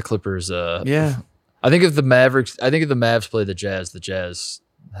 Yeah, I think the Clippers. I think if the Mavs play the Jazz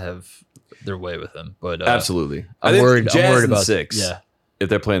have their way with them. But absolutely, I'm worried about 6. Yeah, if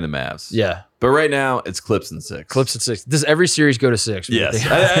they're playing the Mavs. Yeah, but right now it's Clips and 6. Clips and 6. Does every series go to 6? Yes,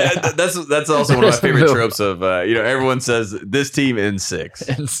 that's also one of my favorite tropes of everyone says this team in 6.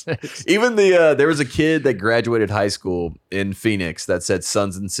 In 6. Even there was a kid that graduated high school in Phoenix that said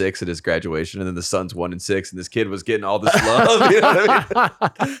Suns in 6 at his graduation, and then the Suns won in 6, and this kid was getting all this love. You know what I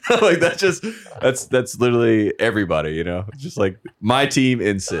mean? Like that's literally everybody. You know, just like my team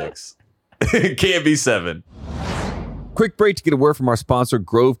in 6. It can't be 7. Quick break to get a word from our sponsor,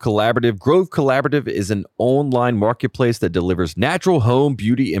 Grove Collaborative. Grove Collaborative is an online marketplace that delivers natural home,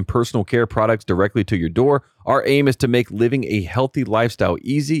 beauty, and personal care products directly to your door. Our aim is to make living a healthy lifestyle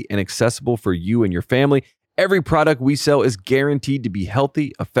easy and accessible for you and your family. Every product we sell is guaranteed to be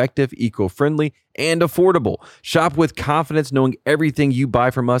healthy, effective, eco-friendly, and affordable. Shop with confidence knowing everything you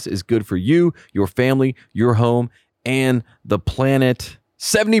buy from us is good for you, your family, your home, and the planet.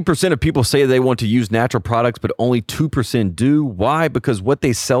 70% of people say they want to use natural products, but only 2% do. Why? Because what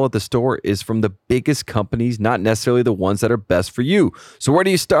they sell at the store is from the biggest companies, not necessarily the ones that are best for you. So where do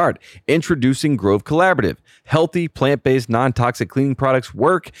you start? Introducing Grove Collaborative. Healthy, plant-based, non-toxic cleaning products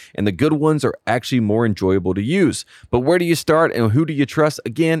work, and the good ones are actually more enjoyable to use. But where do you start and who do you trust?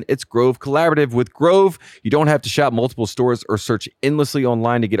 Again, it's Grove Collaborative. With Grove, you don't have to shop multiple stores or search endlessly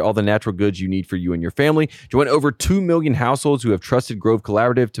online to get all the natural goods you need for you and your family. Join over 2 million households who have trusted Grove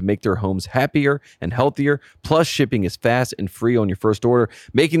Collaborative to make their homes happier and healthier. Plus, shipping is fast and free on your first order.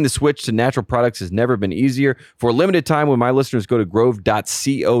 Making the switch to natural products has never been easier. For a limited time, when my listeners go to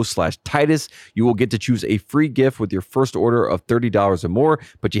grove.co/Titus, you will get to choose a free gift with your first order of $30 or more,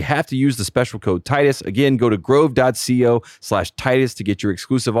 but you have to use the special code Titus. Again, go to grove.co/Titus to get your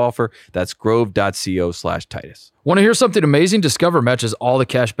exclusive offer. That's grove.co/Titus. Want to hear something amazing? Discover matches all the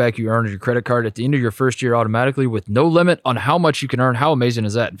cash back you earn on your credit card at the end of your first year automatically with no limit on how much you can earn. How amazing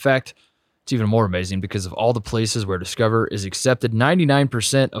is that? In fact, it's even more amazing because of all the places where Discover is accepted.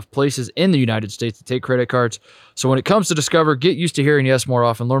 99% of places in the United States to take credit cards. So when it comes to Discover, get used to hearing yes more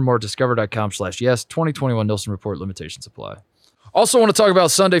often. Learn more at discover.com/yes. 2021 Nielsen Report. Limitations apply. Also want to talk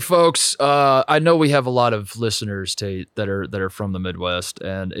about Sunday, folks. I know we have a lot of listeners, Tate, that are from the Midwest,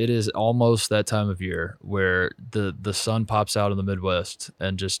 and it is almost that time of year where the sun pops out in the Midwest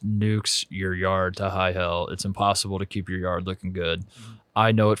and just nukes your yard to high hell. It's impossible to keep your yard looking good.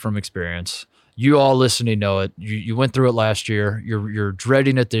 I know it from experience. You all listening know it. You went through it last year. You're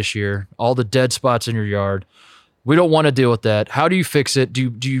dreading it this year. All the dead spots in your yard. We don't want to deal with that. How do you fix it?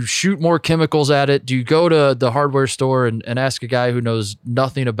 Do you shoot more chemicals at it? Do you go to the hardware store and ask a guy who knows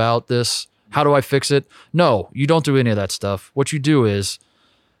nothing about this? How do I fix it? No, you don't do any of that stuff. What you do is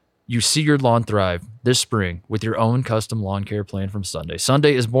you see your lawn thrive this spring with your own custom lawn care plan from Sunday.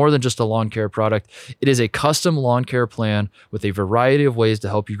 Sunday is more than just a lawn care product. It is a custom lawn care plan with a variety of ways to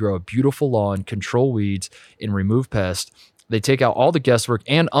help you grow a beautiful lawn, control weeds, and remove pests. They take out all the guesswork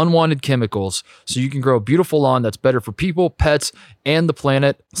and unwanted chemicals so you can grow a beautiful lawn that's better for people, pets, and the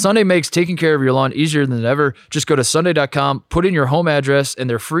planet. Sunday makes taking care of your lawn easier than ever. Just go to Sunday.com, put in your home address, and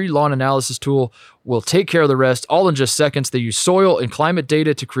their free lawn analysis tool will take care of the rest all in just seconds. They use soil and climate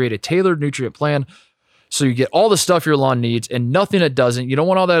data to create a tailored nutrient plan so you get all the stuff your lawn needs and nothing that doesn't. You don't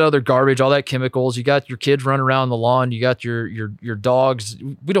want all that other garbage, all that chemicals. You got your kids running around the lawn. You got your dogs.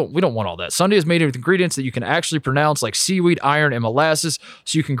 We don't want all that. Sunday is made with ingredients that you can actually pronounce, like seaweed, iron, and molasses,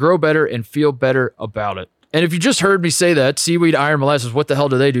 so you can grow better and feel better about it. And if you just heard me say that, seaweed, iron, molasses, what the hell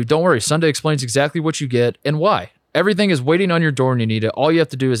do they do? Don't worry. Sunday explains exactly what you get and why. Everything is waiting on your door when you need it. All you have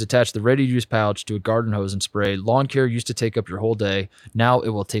to do is attach the ready-to-use pouch to a garden hose and spray. Lawn care used to take up your whole day. Now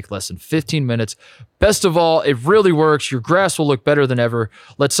it will take less than 15 minutes. Best of all, it really works. Your grass will look better than ever.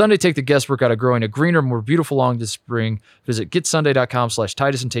 Let Sunday take the guesswork out of growing a greener, more beautiful lawn this spring. Visit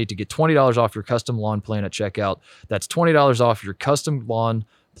getsunday.com/Titus and Tate to get $20 off your custom lawn plan at checkout. That's $20 off your custom lawn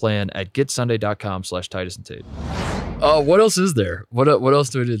plan at getsunday.com/Titus and Tate. What else is there? What else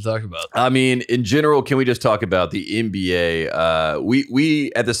do we need to talk about? I mean, in general, can we just talk about the NBA?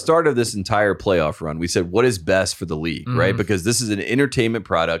 We at the start of this entire playoff run, we said what is best for the league, right? Because this is an entertainment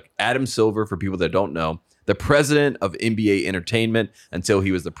product. Adam Silver, for people that don't know, the president of NBA Entertainment until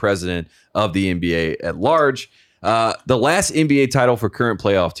he was the president of the NBA at large. The last NBA title for current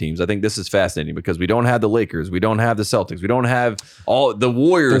playoff teams. I think this is fascinating because we don't have the Lakers, we don't have the Celtics, we don't have all the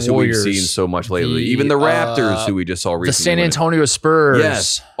Warriors who we've seen so much lately. Even the Raptors who we just saw recently. The San Antonio Spurs,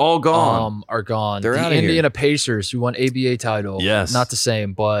 yes, all gone, are gone. They're the out of Indiana here. Pacers who won ABA title, yes, not the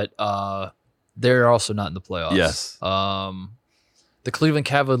same, but they're also not in the playoffs. Yes. The Cleveland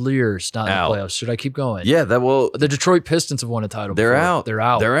Cavaliers not in Out. the playoffs. Should I keep going? Yeah, that will. The Detroit Pistons have won a title. They're before. out. They're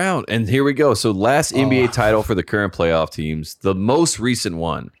out. They're out. And here we go. So last NBA title for the current playoff teams. The most recent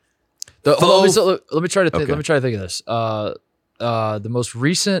one. Let me try to think. Okay. Let me try to think of this. The most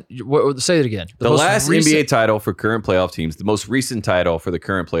recent. Say it again. The most last recent, NBA title for current playoff teams. The most recent title for the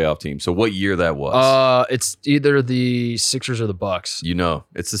current playoff team. So what year that was? It's either the Sixers or the Bucks. You know,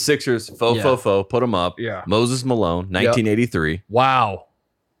 it's the Sixers. Put them up. Yeah. Moses Malone, 1983. Wow.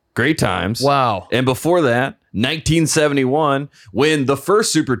 Great times. Wow. And before that, 1971, when the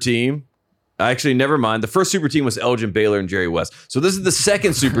first super team, actually, never mind. The first super team was Elgin Baylor and Jerry West. So this is the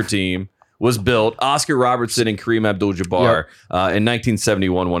second super team was built. Oscar Robertson and Kareem Abdul-Jabbar in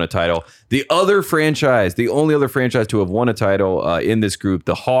 1971 won a title. The only other franchise to have won a title in this group,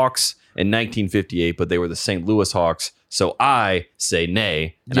 the Hawks in 1958, but they were the St. Louis Hawks. So I say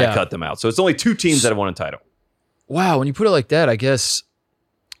nay, and I cut them out. So it's only two teams that have won a title. Wow. When you put it like that, I guess.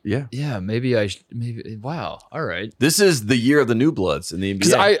 Yeah. Yeah. Maybe. Wow. All right. This is the year of the new bloods in the NBA.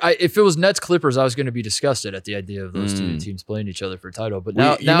 Because if it was Nets Clippers, I was going to be disgusted at the idea of those two teams playing each other for a title. But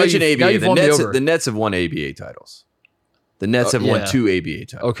now, you mentioned ABA. Now you've won me over. The Nets have won ABA titles. The Nets have won 2 ABA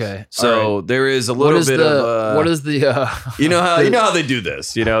titles. Okay. So there is a little bit of what is the you know how they do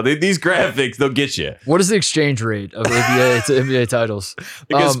this. You know, these graphics, they'll get you. What is the exchange rate of ABA to NBA titles?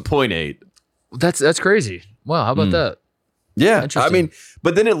 Because 0.8. That's crazy. Wow, how about that? Yeah, I mean,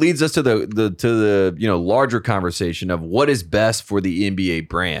 but then it leads us to the larger conversation of what is best for the NBA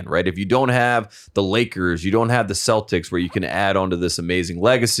brand, right? If you don't have the Lakers, you don't have the Celtics, where you can add on to this amazing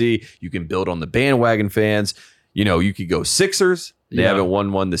legacy, you can build on the bandwagon fans. You know, you could go Sixers. They haven't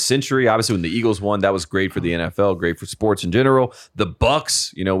won one this century. Obviously, when the Eagles won, that was great for the NFL, great for sports in general. The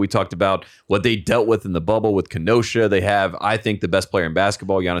Bucks, we talked about what they dealt with in the bubble with Kenosha. They have, I think, the best player in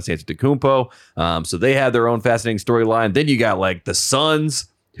basketball, Giannis Antetokounmpo. So they have their own fascinating storyline. Then you got like the Suns,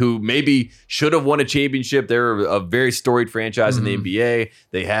 who maybe should have won a championship. They're a very storied franchise in the NBA.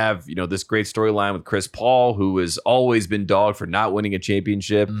 They have, this great storyline with Chris Paul, who has always been dogged for not winning a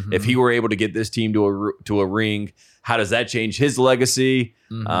championship. If he were able to get this team to a ring, how does that change his legacy?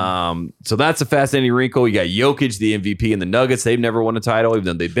 So that's a fascinating wrinkle. You got Jokic, the MVP, and the Nuggets. They've never won a title, even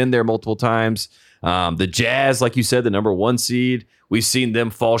though they've been there multiple times. The Jazz, like you said, the number 1 seed. We've seen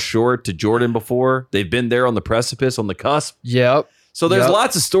them fall short to Jordan before. They've been there on the precipice, on the cusp. Yep. So there's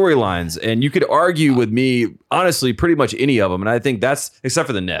lots of storylines, and you could argue with me, honestly, pretty much any of them. And I think that's, except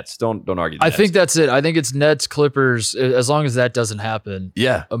for the Nets. Don't argue the Nets. think that's it. I think it's Nets, Clippers. As long as that doesn't happen,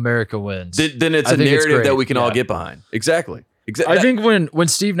 America wins. Then it's a narrative that we can all get behind. Exactly. I think when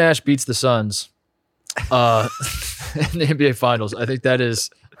Steve Nash beats the Suns in the NBA Finals, I think that is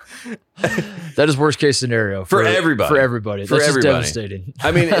worst case scenario for everybody. For everybody. That's just devastating.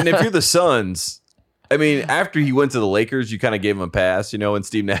 I mean, and if you're the Suns, I mean, after he went to the Lakers, you kind of gave him a pass. When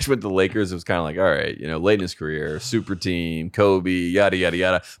Steve Nash went to the Lakers, it was kind of like, all right, late in his career, super team, Kobe, yada, yada,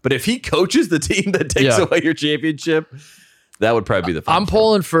 yada. But if he coaches the team that takes away your championship, that would probably be the fun. I'm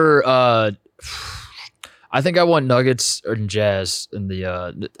pulling for, I think I want Nuggets or Jazz in the,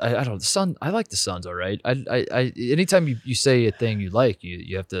 I don't know, the Sun. I like the Suns, all right. I anytime you say a thing you like,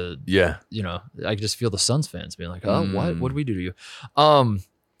 you have to, I just feel the Suns fans being like, oh, what did we do to you?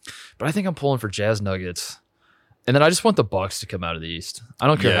 But I think I'm pulling for Jazz Nuggets. And then I just want the Bucks to come out of the East. I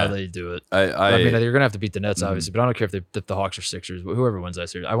don't care how they do it. I mean, you're going to have to beat the Nets, obviously, but I don't care if the Hawks or Sixers, but whoever wins that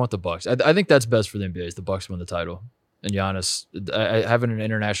series. I want the Bucks. I think that's best for the NBA is the Bucks win the title. And Giannis, having an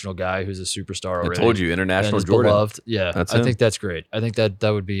international guy who's a superstar already. I told you, international Jordan. Beloved. Yeah, I think that's great. I think that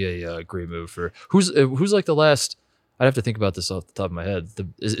would be a great move for who's like the last. I'd have to think about this off the top of my head.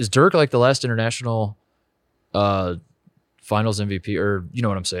 Is Dirk like the last international Finals MVP, or you know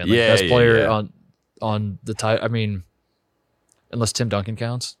what I'm saying? Like best player on the title. I mean, unless Tim Duncan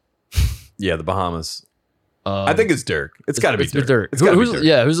counts. Yeah, the Bahamas. I think it's Dirk. It's got to be Dirk. It's gotta be Dirk.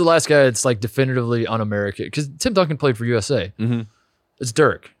 Yeah, who's the last guy that's like definitively un-American? Because Tim Duncan played for USA. Mm-hmm. It's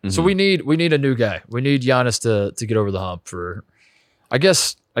Dirk. Mm-hmm. So we need a new guy. We need Giannis to get over the hump for. I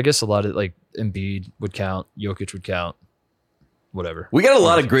guess a lot of like Embiid would count. Jokic would count. Whatever. We got a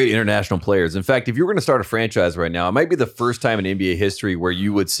lot of great international players. In fact, if you were going to start a franchise right now, it might be the first time in NBA history where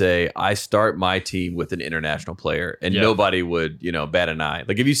you would say, I start my team with an international player, and nobody would, bat an eye.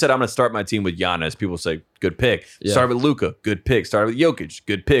 Like if you said, I'm going to start my team with Giannis, people say, good pick. Yeah. Start with Luka, good pick. Start with Jokic,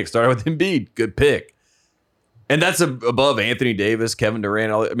 good pick. Start with Embiid, good pick. And that's above Anthony Davis, Kevin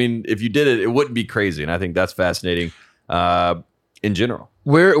Durant. I mean, if you did it, it wouldn't be crazy. And I think that's fascinating in general.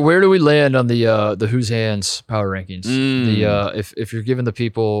 Where do we land on the Whose Hands power rankings? If you're giving the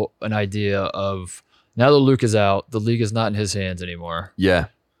people an idea of now that Luke is out, the league is not in his hands anymore. Yeah.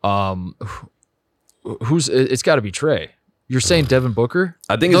 It's got to be Trey. You're saying Devin Booker?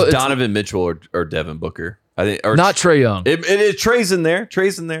 I think it's Donovan Mitchell or Devin Booker. I think or not Trae Young. Trey's in there.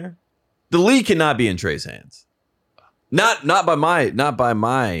 Trey's in there. The league cannot be in Trey's hands. Not by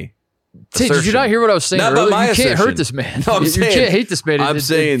my. Hey, did you not hear what I was saying earlier? You can't hurt this man. No, you can't hate this man. I'm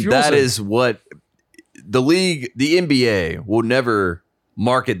saying that is what the league, the NBA will never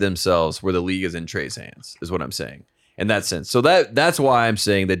market themselves where the league is in Trey's hands, is what I'm saying in that sense. So that's why I'm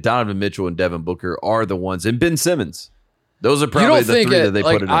saying that Donovan Mitchell and Devin Booker are the ones, and Ben Simmons. Those are probably the three that they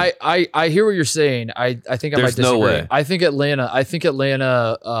put it in. I hear what you're saying. I think I might disagree. No way. I think Atlanta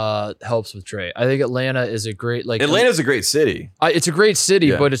helps with Trey. I think Atlanta is a great Atlanta's a great city. It's a great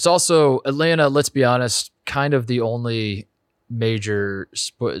city, but it's also Atlanta, let's be honest, kind of the only major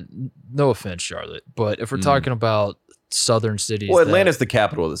no offense, Charlotte, but if we're talking about southern cities. Well, Atlanta's the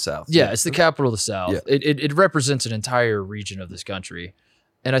capital of the South. Yeah, it's the capital of the South. Yeah. It represents an entire region of this country.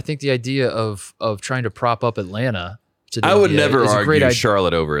 And I think the idea of trying to prop up Atlanta I would never argue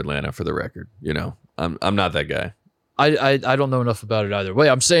Charlotte over Atlanta, for the record. I'm not that guy. I don't know enough about it either way.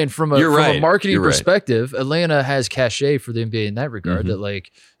 I'm saying from a marketing perspective, Atlanta has cachet for the NBA in that regard. That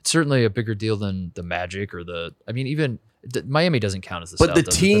it's certainly a bigger deal than the Magic or even Miami doesn't count as the South. But the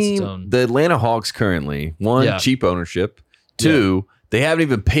team, the Atlanta Hawks currently, one, cheap ownership. Two, they haven't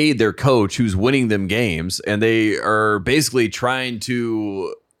even paid their coach who's winning them games, and they are basically trying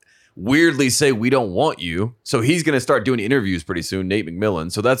to weirdly say we don't want you. So he's going to start doing interviews pretty soon, Nate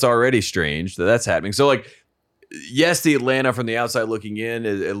McMillan. So that's already strange that's happening. So yes, the Atlanta from the outside looking in,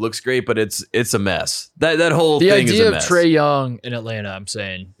 it looks great, but it's a mess. That whole thing is a mess. The idea of Trae Young in Atlanta, I'm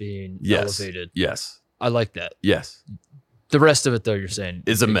saying, being elevated. Yes. I like that. Yes. The rest of it, though, you're saying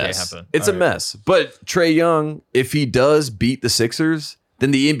is a mess. It's a mess. But Trae Young, if he does beat the Sixers,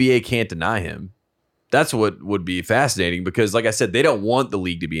 then the NBA can't deny him. That's what would be fascinating because, like I said, they don't want the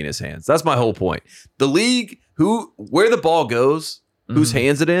league to be in his hands. That's my whole point. The league, where the ball goes, whose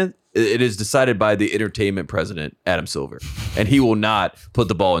hands it is decided by the entertainment president, Adam Silver. And he will not put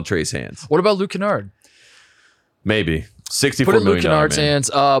the ball in Trey's hands. What about Luke Kennard? Maybe. $64 million. Put it in Luke Kennard's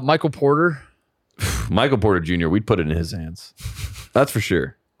hands. Michael Porter. Michael Porter Jr., we'd put it in his hands. That's for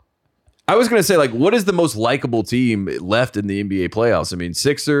sure. I was going to say, what is the most likable team left in the NBA playoffs? I mean,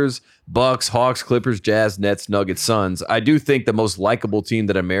 Sixers, Bucks, Hawks, Clippers, Jazz, Nets, Nuggets, Suns. I do think the most likable team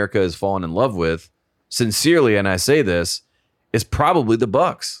that America has fallen in love with, sincerely, and I say this, is probably the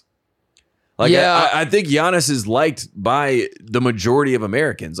Bucks. Like, I think Giannis is liked by the majority of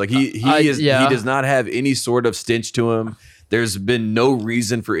Americans. Like he does not have any sort of stench to him. There's been no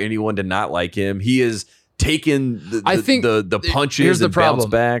reason for anyone to not like him. He is taken the punches and bounce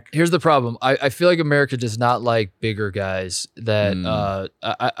back. Here's the problem. I feel like America does not like bigger guys. That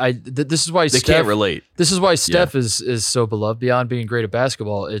this is why they can't relate. This is why Steph is so beloved beyond being great at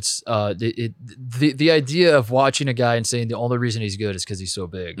basketball. It's the idea of watching a guy and saying the only reason he's good is because he's so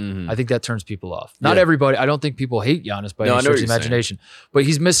big. I think that turns people off. Not everybody. I don't think people hate Giannis by any stretch of imagination, but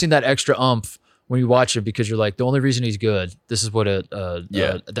he's missing that extra oomph when you watch it, because you're like, the only reason he's good, this is what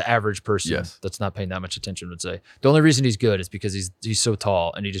the average person that's not paying that much attention would say. The only reason he's good is because he's so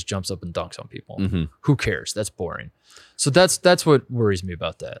tall and he just jumps up and dunks on people. Who cares? That's boring. So that's what worries me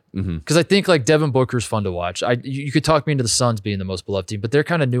about that. Because I think like Devin Booker's fun to watch. You could talk me into the Suns being the most beloved team, but they're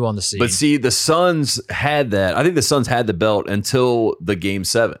kind of new on the scene. But see, the Suns had that. I think the Suns had the belt until the Game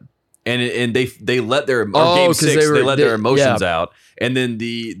 7. And they let their Game 6 they let their emotions out, and then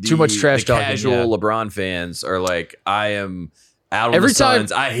the too much trash talking. Casual LeBron fans are like, I am out on the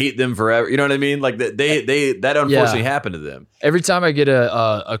Suns. I hate them forever. You know what I mean? Like that unfortunately happened to them. Every time I get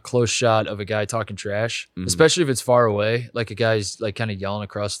a close shot of a guy talking trash, especially if it's far away, like a guy's like kind of yelling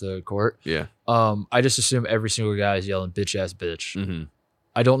across the court. Yeah. I just assume every single guy is yelling bitch ass bitch.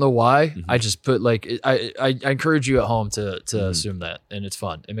 I don't know why. I just put like I encourage you at home to assume that, and it's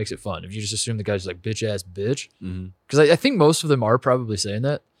fun. It makes it fun if you just assume the guy's like bitch ass bitch, because I think most of them are probably saying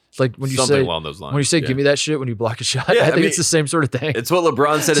that. It's like when you say along those lines. When you say give me that shit when you block a shot, I think it's the same sort of thing. It's what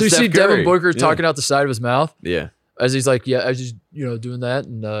LeBron said. So to you Steph see Curry. Devin Booker talking out the side of his mouth, as he's like, I just doing that,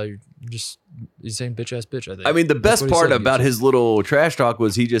 and he's saying bitch ass bitch. I think. I mean, the best part about his little trash talk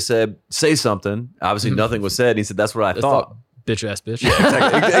was he just said, say something. Obviously, nothing was said. And he said, that's what I thought. Bitch ass bitch.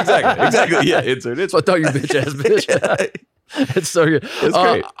 Yeah, exactly. Yeah, it's. I thought you bitch ass bitch. It's so good. It's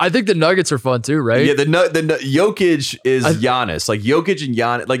great. I think the Nuggets are fun too, right? Yeah, the Jokic is Giannis. Like Jokic and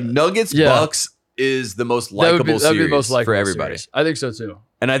Giannis, like Nuggets Bucks is the most likable series for everybody. I think so too.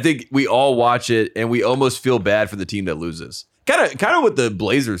 And I think we all watch it and we almost feel bad for the team that loses. Kind of with the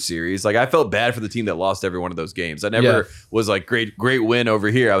Blazers series. Like I felt bad for the team that lost every one of those games. I never was like great win over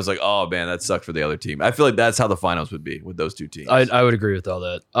here. I was like, oh man, that sucked for the other team. I feel like that's how the finals would be with those two teams. I would agree with all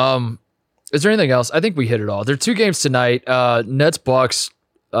that. Is there anything else? I think we hit it all. There are two games tonight. Nets Bucks.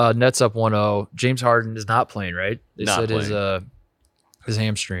 Nets up 1-0. James Harden is not playing, right? They said his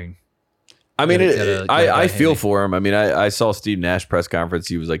hamstring. I mean, I feel for him. I mean, I saw Steve Nash press conference.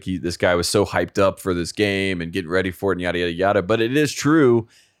 He was like, this guy was so hyped up for this game and getting ready for it and yada, yada, yada. But it is true.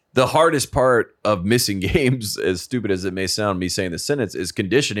 The hardest part of missing games, as stupid as it may sound, me saying this sentence, is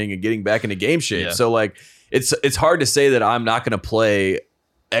conditioning and getting back into game shape. Yeah. So like, it's hard to say that I'm not going to play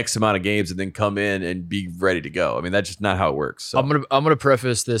X amount of games and then come in and be ready to go. I mean, that's just not how it works. So. I'm gonna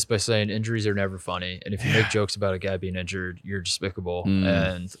preface this by saying injuries are never funny, and if you make jokes about a guy being injured, you're despicable,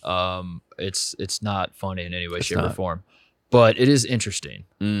 and it's not funny in any way, shape, or form. But it is interesting.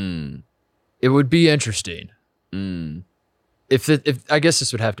 It would be interesting if I guess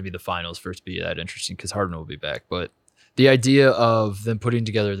this would have to be the finals for it to be that interesting because Harden will be back. But the idea of them putting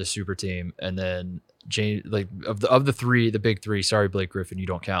together the super team and then James, like of the three, the big three. Sorry, Blake Griffin, you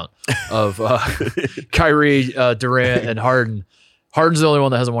don't count. Of Kyrie, Durant, and Harden. Harden's the only one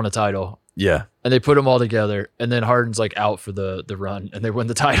that hasn't won a title. Yeah, and they put them all together, and then Harden's like out for the run, and they win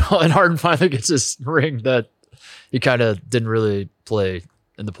the title. And Harden finally gets this ring that he kind of didn't really play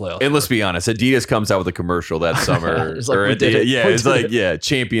in the playoffs. And let's be honest, Adidas comes out with a commercial that summer. It's like,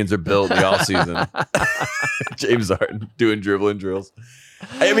 champions are built in the offseason. James Harden doing dribbling drills.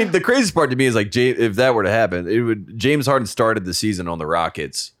 I mean, the craziest part to me is like, if that were to happen, James Harden started the season on the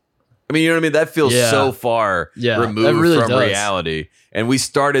Rockets. I mean, you know what I mean? That feels so far removed from reality. And we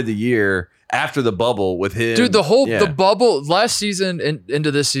started the year after the bubble with him. Dude, the bubble last season and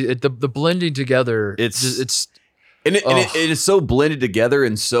into this season, the blending together. It is so blended together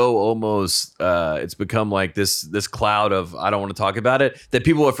and so almost it's become like this cloud of I don't want to talk about it that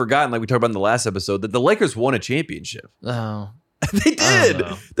people have forgotten. Like we talked about in the last episode, that the Lakers won a championship. Oh. They did.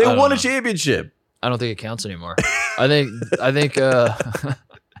 They won a championship. I don't think it counts anymore. I think I think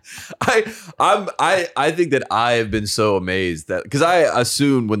that I have been so amazed that because I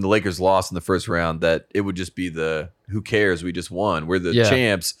assumed when the Lakers lost in the first round that it would just be who cares, we just won, we're the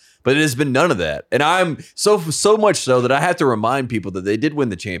champs. But it has been none of that, and I'm so much so that I have to remind people that they did win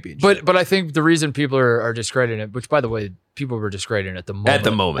the championship. But I think the reason people are discrediting it, which by the way, people were discrediting at the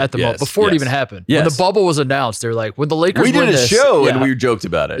moment before it even happened. When the bubble was announced, they're like, when the Lakers we did win a show and we joked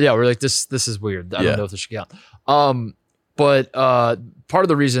about it. Yeah, we're like this is weird. I don't know if this should count. But part of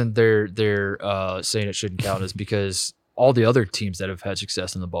the reason they're saying it shouldn't count is because all the other teams that have had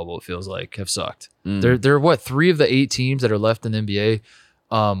success in the bubble, it feels like, have sucked. They're what, 3 of the 8 teams that are left in the NBA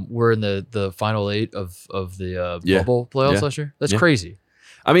were in the final 8 of the bubble playoffs last year. That's crazy.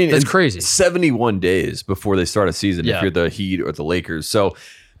 I mean, that's crazy. 71 days before they start a season if you're the Heat or the Lakers. So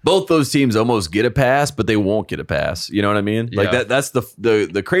both those teams almost get a pass, but they won't get a pass. You know what I mean? Like that's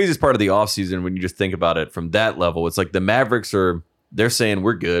the craziest part of the offseason when you just think about it from that level. It's like the Mavericks they're saying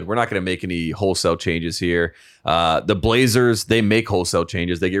we're good. We're not going to make any wholesale changes here. The Blazers, they make wholesale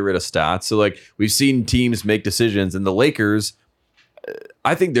changes. They get rid of Stotts. So like we've seen teams make decisions, and the Lakers,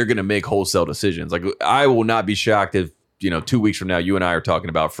 I think they're going to make wholesale decisions. Like I will not be shocked if 2 weeks from now you and I are talking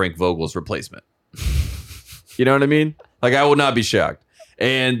about Frank Vogel's replacement. You know what I mean? Like I will not be shocked.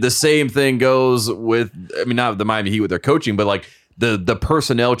 And the same thing goes with, I mean, not the Miami Heat with their coaching, but like the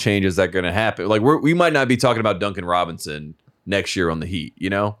personnel changes that are going to happen. Like we might not be talking about Duncan Robinson next year on the Heat,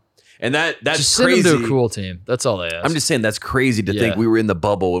 And that's just crazy. Send him to a cool team. That's all they ask. I'm just saying that's crazy to think we were in the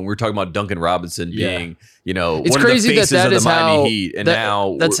bubble and we're talking about Duncan Robinson being, it's one crazy of the faces that of the is Miami how, Heat. And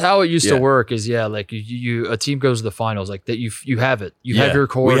now that's how it used to work. Is like you a team goes to the finals, like that you have it. You have your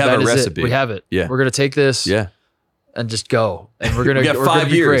core. We have that a is recipe. It. We have it. Yeah. We're gonna take this. Yeah. And just go, and we're gonna. We got we're 5 gonna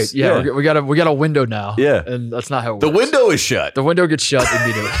be years. Great. Yeah, we got a window now. Yeah, and that's not how it the works. window is shut. The window gets shut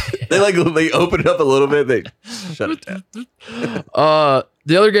immediately. they open it up a little bit. They shut it down.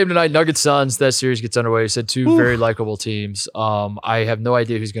 The other game tonight, Nuggets Suns. That series gets underway. You said 2 very likable teams. I have no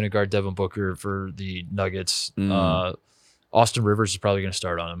idea who's going to guard Devin Booker for the Nuggets. Austin Rivers is probably going to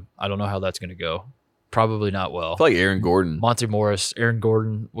start on him. I don't know how that's going to go. Probably not well. I feel like Aaron Gordon. Monte Morris, Aaron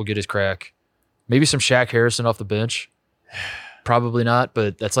Gordon will get his crack. Maybe some Shaq Harrison off the bench. Probably not,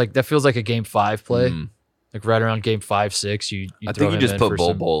 but that feels like a game 5 play. Like right around game 5, 6. I think you just put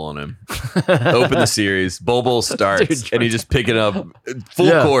Bol on him. Open the series. Bol starts, and he just picking up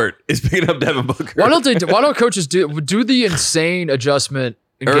full court. Is picking up Devin Booker. Why don't coaches do the insane adjustment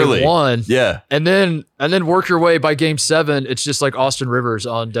in early game 1? Yeah, and then work your way by game 7. It's just like Austin Rivers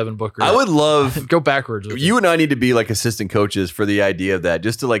on Devin Booker. I would love go backwards. You and I need to be like assistant coaches for the idea of that,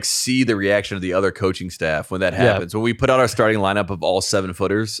 just to like see the reaction of the other coaching staff when that happens. When we put out our starting lineup of all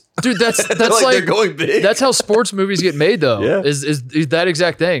 7-footers, dude, that's like they're going big. That's how sports movies get made, though. Yeah. Is that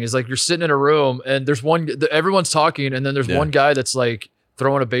exact thing? Is like you're sitting in a room and there's everyone's talking, and then there's one guy that's like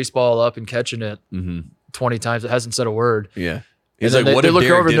throwing a baseball up and catching it 20 times. It hasn't said a word. Yeah. He's like, what? They look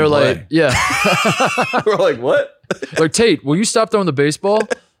over and they're like, yeah. We're like, what? Like, Tate, will you stop throwing the baseball?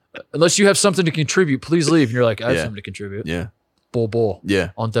 Unless you have something to contribute, please leave. And you're like, I have something to contribute. Yeah. Bull.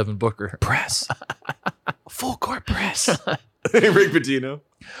 Yeah. On Devin Booker. Press. Full court press. Rick Pitino.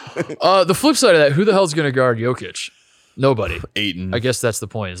 The flip side of that, who the hell's going to guard Jokic? Nobody. Ayton. I guess that's the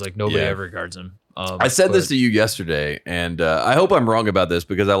point. It's like nobody ever guards him. I said this to you yesterday, and I hope I'm wrong about this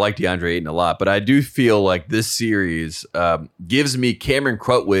because I like DeAndre Ayton a lot, but I do feel like this series gives me Cameron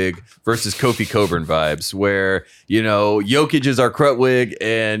Krutwig versus Kofi Cockburn vibes, where, Jokic is our Krutwig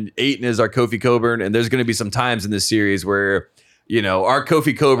and Ayton is our Kofi Cockburn, and there's going to be some times in this series where, our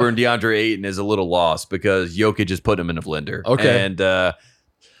Kofi Cockburn, DeAndre Ayton is a little lost because Jokic is putting him in a blender. Okay. And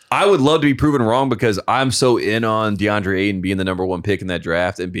I would love to be proven wrong because I'm so in on DeAndre Ayton being the number 1 pick in that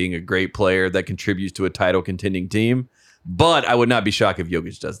draft and being a great player that contributes to a title contending team. But I would not be shocked if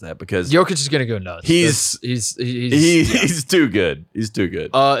Jokic does that because Jokic is going to go nuts. He's too good. He's too good.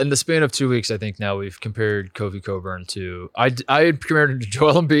 In the span of 2 weeks, I think now we've compared Kofi Cockburn to I had compared him to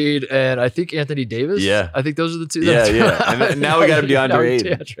Joel Embiid and I think Anthony Davis. Yeah, I think those are the two. Yeah. And now we got him DeAndre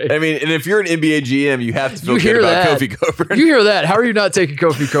Ayton. I mean, and if you're an NBA GM, you have to feel good about Kofi Cockburn. You hear that? How are you not taking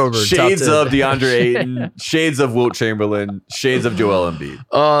Kofi Cockburn? Shades of DeAndre Ayton, shades of Wilt Chamberlain, shades of Joel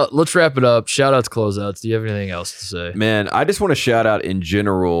Embiid. Let's wrap it up. Shout outs, closeouts. Do you have anything else to say? Man, I just want to shout out in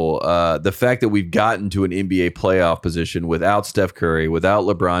general the fact that we've gotten to an NBA playoff position without Steph Curry, without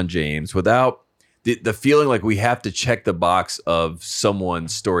LeBron James, without the feeling like we have to check the box of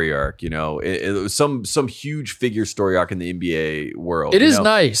someone's story arc. Some huge figure story arc in the NBA world. It is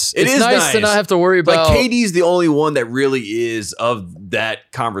nice. It's nice to not have to worry about. Like KD's the only one that really is of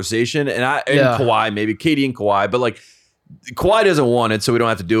that conversation, and Kawhi maybe KD and Kawhi, but like Kawhi doesn't want it, so we don't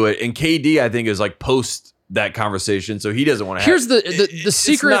have to do it. And KD I think is like post that conversation, so he doesn't want to. Here's the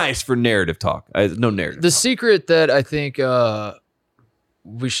secret. It's nice for narrative talk. No narrative. The secret that I think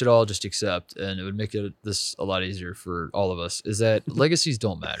we should all just accept, and it would make this a lot easier for all of us, is that legacies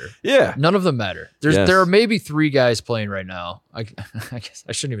don't matter. Yeah, none of them matter. There are maybe 3 guys playing right now. I guess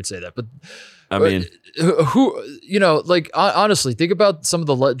I shouldn't even say that, but I mean, who honestly, think about some of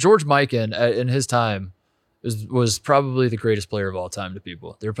the George Mikan in his time. Was probably the greatest player of all time to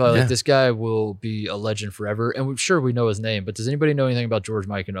people. They're probably like, this guy will be a legend forever. And we know his name, but does anybody know anything about George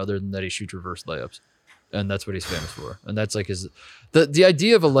Mikan other than that he shoots reverse layups? and that's what he's famous for. And that's like the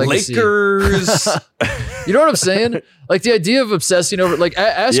idea of a legacy. Lakers. You know what I'm saying? Like the idea of obsessing over, like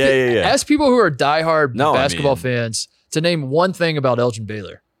ask people who are diehard basketball fans to name one thing about Elgin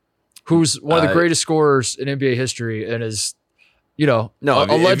Baylor, who's one of the greatest scorers in NBA history and is, a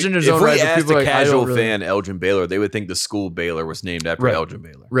legend in his own right. If we asked a casual fan Elgin Baylor, they would think the school Baylor was named after Elgin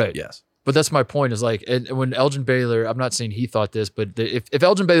Baylor. Right. Yes. But that's my point is like, and when Elgin Baylor, I'm not saying he thought this, but if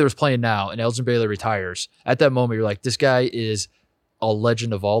Elgin Baylor was playing now and Elgin Baylor retires, at that moment, you're like, this guy is a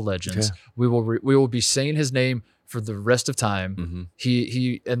legend of all legends. Yeah. We will be saying his name for the rest of time. Mm-hmm.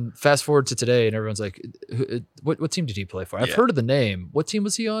 He and fast forward to today, and everyone's like, what team did he play for? I've heard of the name. What team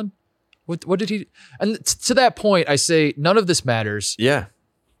was he on? What did he? And to that point, I say none of this matters. Yeah.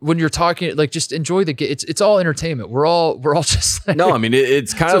 When you're talking, like, just enjoy the game. It's all entertainment. We're all just like, no. I mean,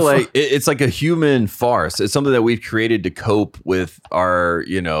 it's kind of like it's like a human farce. It's something that we've created to cope with our,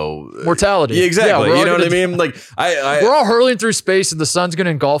 mortality. Yeah, exactly. Yeah, you know what I mean? Like, we're all hurling through space, and the sun's going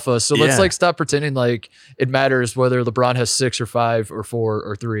to engulf us. So let's like stop pretending like it matters whether LeBron has 6 or 5 or 4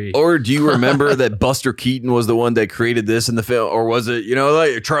 or 3. Or do you remember that Buster Keaton was the one that created this in the film, or was it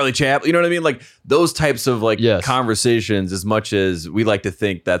like Charlie Chaplin? You know what I mean? Like those types of conversations. As much as we like to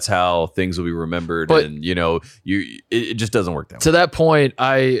think that's how things will be remembered, but, and it just doesn't work that way. To that point,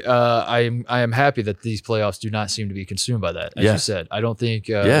 I am happy that these playoffs do not seem to be consumed by that. As you said, I don't think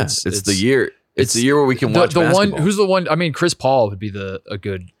it's the year. It's the year where we can watch the basketball. Who's the one? I mean, Chris Paul would be a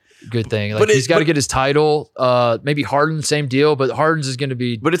good thing. Like, he's got to get his title. Maybe Harden, same deal, but Harden's is going to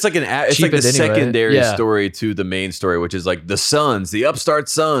be. But it's like the secondary story to the main story, which is like the Suns, the upstart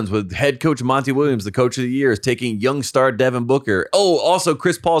Suns, with head coach Monty Williams, the coach of the year, is taking young star Devin Booker. Oh, also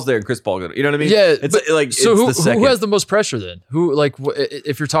Chris Paul's there, and Chris Paul. You know what I mean? Yeah. It's like so who has the most pressure then? Who, like,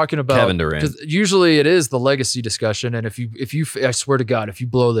 if you're talking about Kevin Durant? 'Cause usually it is the legacy discussion, and if you, I swear to God, if you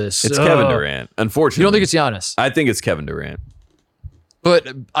blow this, it's Kevin Durant. Unfortunately, you don't think it's Giannis? I think it's Kevin Durant. But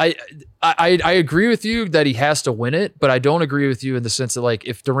I agree with you that he has to win it, but I don't agree with you in the sense that, like,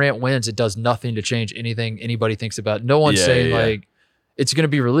 if Durant wins, it does nothing to change anything anybody thinks about. No one's saying like it's going to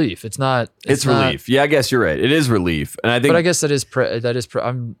be relief. It's not. It's relief. Yeah, I guess you're right. It is relief, and I think. But I guess that is.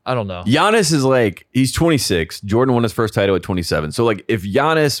 I don't know. Giannis is like, he's 26. Jordan won his first title at 27. So like, if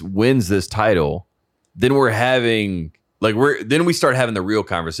Giannis wins this title, then we're having. Then we start having the real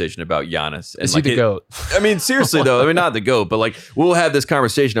conversation about Giannis. And is he the GOAT? I mean, seriously though, I mean, not the GOAT, but like, we'll have this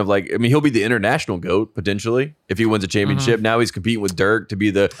conversation of like, I mean, he'll be the international GOAT potentially if he wins a championship. Now he's competing with Dirk to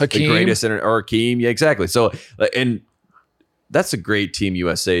be the greatest, or Hakeem. Yeah, exactly. So, and that's a great Team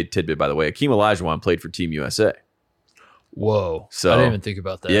USA tidbit, by the way. Hakeem Olajuwon played for Team USA. Whoa. So I didn't even think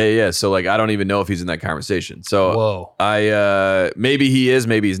about that. Yeah. So like, I don't even know if he's in that conversation. So whoa. Maybe he is,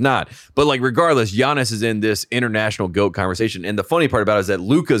 maybe he's not. But like, regardless, Giannis is in this international GOAT conversation. And the funny part about it is that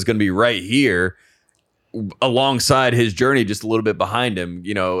Luka is going to be right here alongside his journey, just a little bit behind him,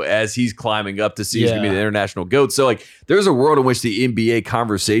 as he's climbing up to see he's going to be the international GOAT. So like, there's a world in which the NBA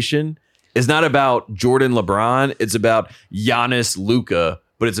conversation is not about Jordan, LeBron. It's about Giannis, Luka.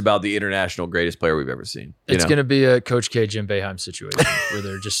 But it's about the international greatest player we've ever seen. It's going to be a Coach K, Jim Boeheim situation where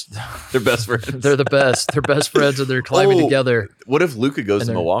they're just they're best friends. They're the best. They're best friends, and they're climbing together. What if Luka goes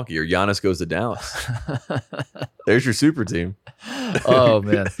to Milwaukee or Giannis goes to Dallas? There's your super team. Oh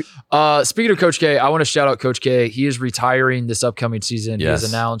man. Speaking of Coach K, I want to shout out Coach K. He is retiring this upcoming season. He has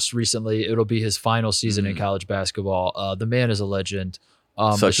announced recently it'll be his final season in college basketball. The man is a legend.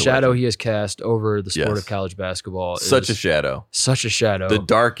 The shadow he has cast over the sport of college baskdull is such a shadow. Such a shadow. The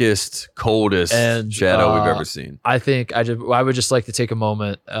darkest, coldest shadow we've ever seen. I think I would just like to take a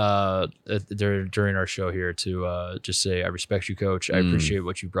moment during our show here to just say I respect you, Coach. I appreciate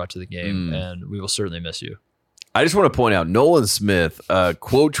what you brought to the game, and we will certainly miss you. I just want to point out, Nolan Smith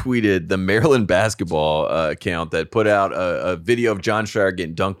quote tweeted the Maryland basketball account that put out a video of Jon Scheyer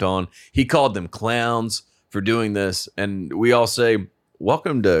getting dunked on. He called them clowns for doing this, and we all say,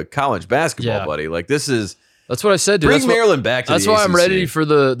 welcome to college basketball, buddy. Like, this is... That's what I said, dude. Bring Maryland back to the ACC. That's why I'm ready for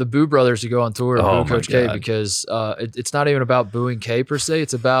the Boo Brothers to go on tour and boo Coach K, because it's not even about booing K per se.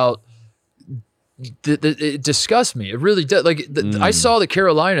 It's about... It disgusts me. It really does. Like, I saw that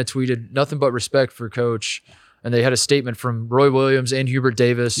Carolina tweeted nothing but respect for Coach, and they had a statement from Roy Williams and Hubert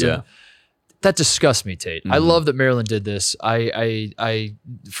Davis. Yeah. That disgusts me, Tate. I love that Maryland did this. I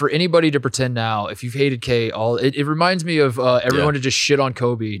for anybody to pretend now, if you've hated K, it reminds me of everyone to just shit on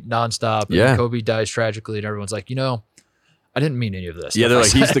Kobe nonstop. And Kobe dies tragically, and everyone's like, I didn't mean any of this. Yeah, they're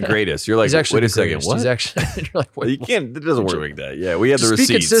like, he's the greatest. You're like, wait a second, what? He's actually, you're like, what? You can't. It doesn't work like that. Yeah, we have the receipts.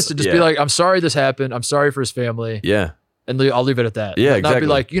 Be consistent. Just be like, I'm sorry this happened. I'm sorry for his family. Yeah. And I'll leave it at that. Yeah, Not exactly. be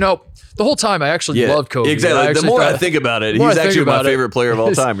like, the whole time I actually loved Kobe. Exactly. The more I think about it, he's actually my favorite player of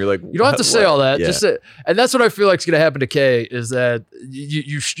all time. You're like, you don't have to say all that. Just say, and that's what I feel like is going to happen to Kay is that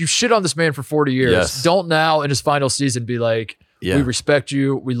you shit on this man for 40 years. Yes. Don't now in his final season be like, we respect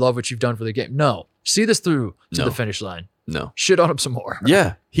you. We love what you've done for the game. No. See this through to the finish line. No. Shit on him some more.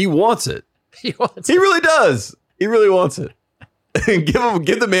 Yeah. He wants it. He wants He really does. He really wants it.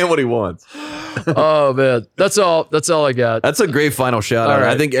 give the man what he wants. Oh man, that's all I got. That's a great final shout out.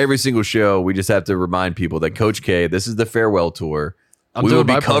 Right. I think every single show we just have to remind people that Coach K, this is the farewell tour. We will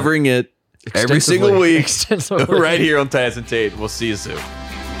be covering it every single week right here on Taz and Tate. We'll see you soon.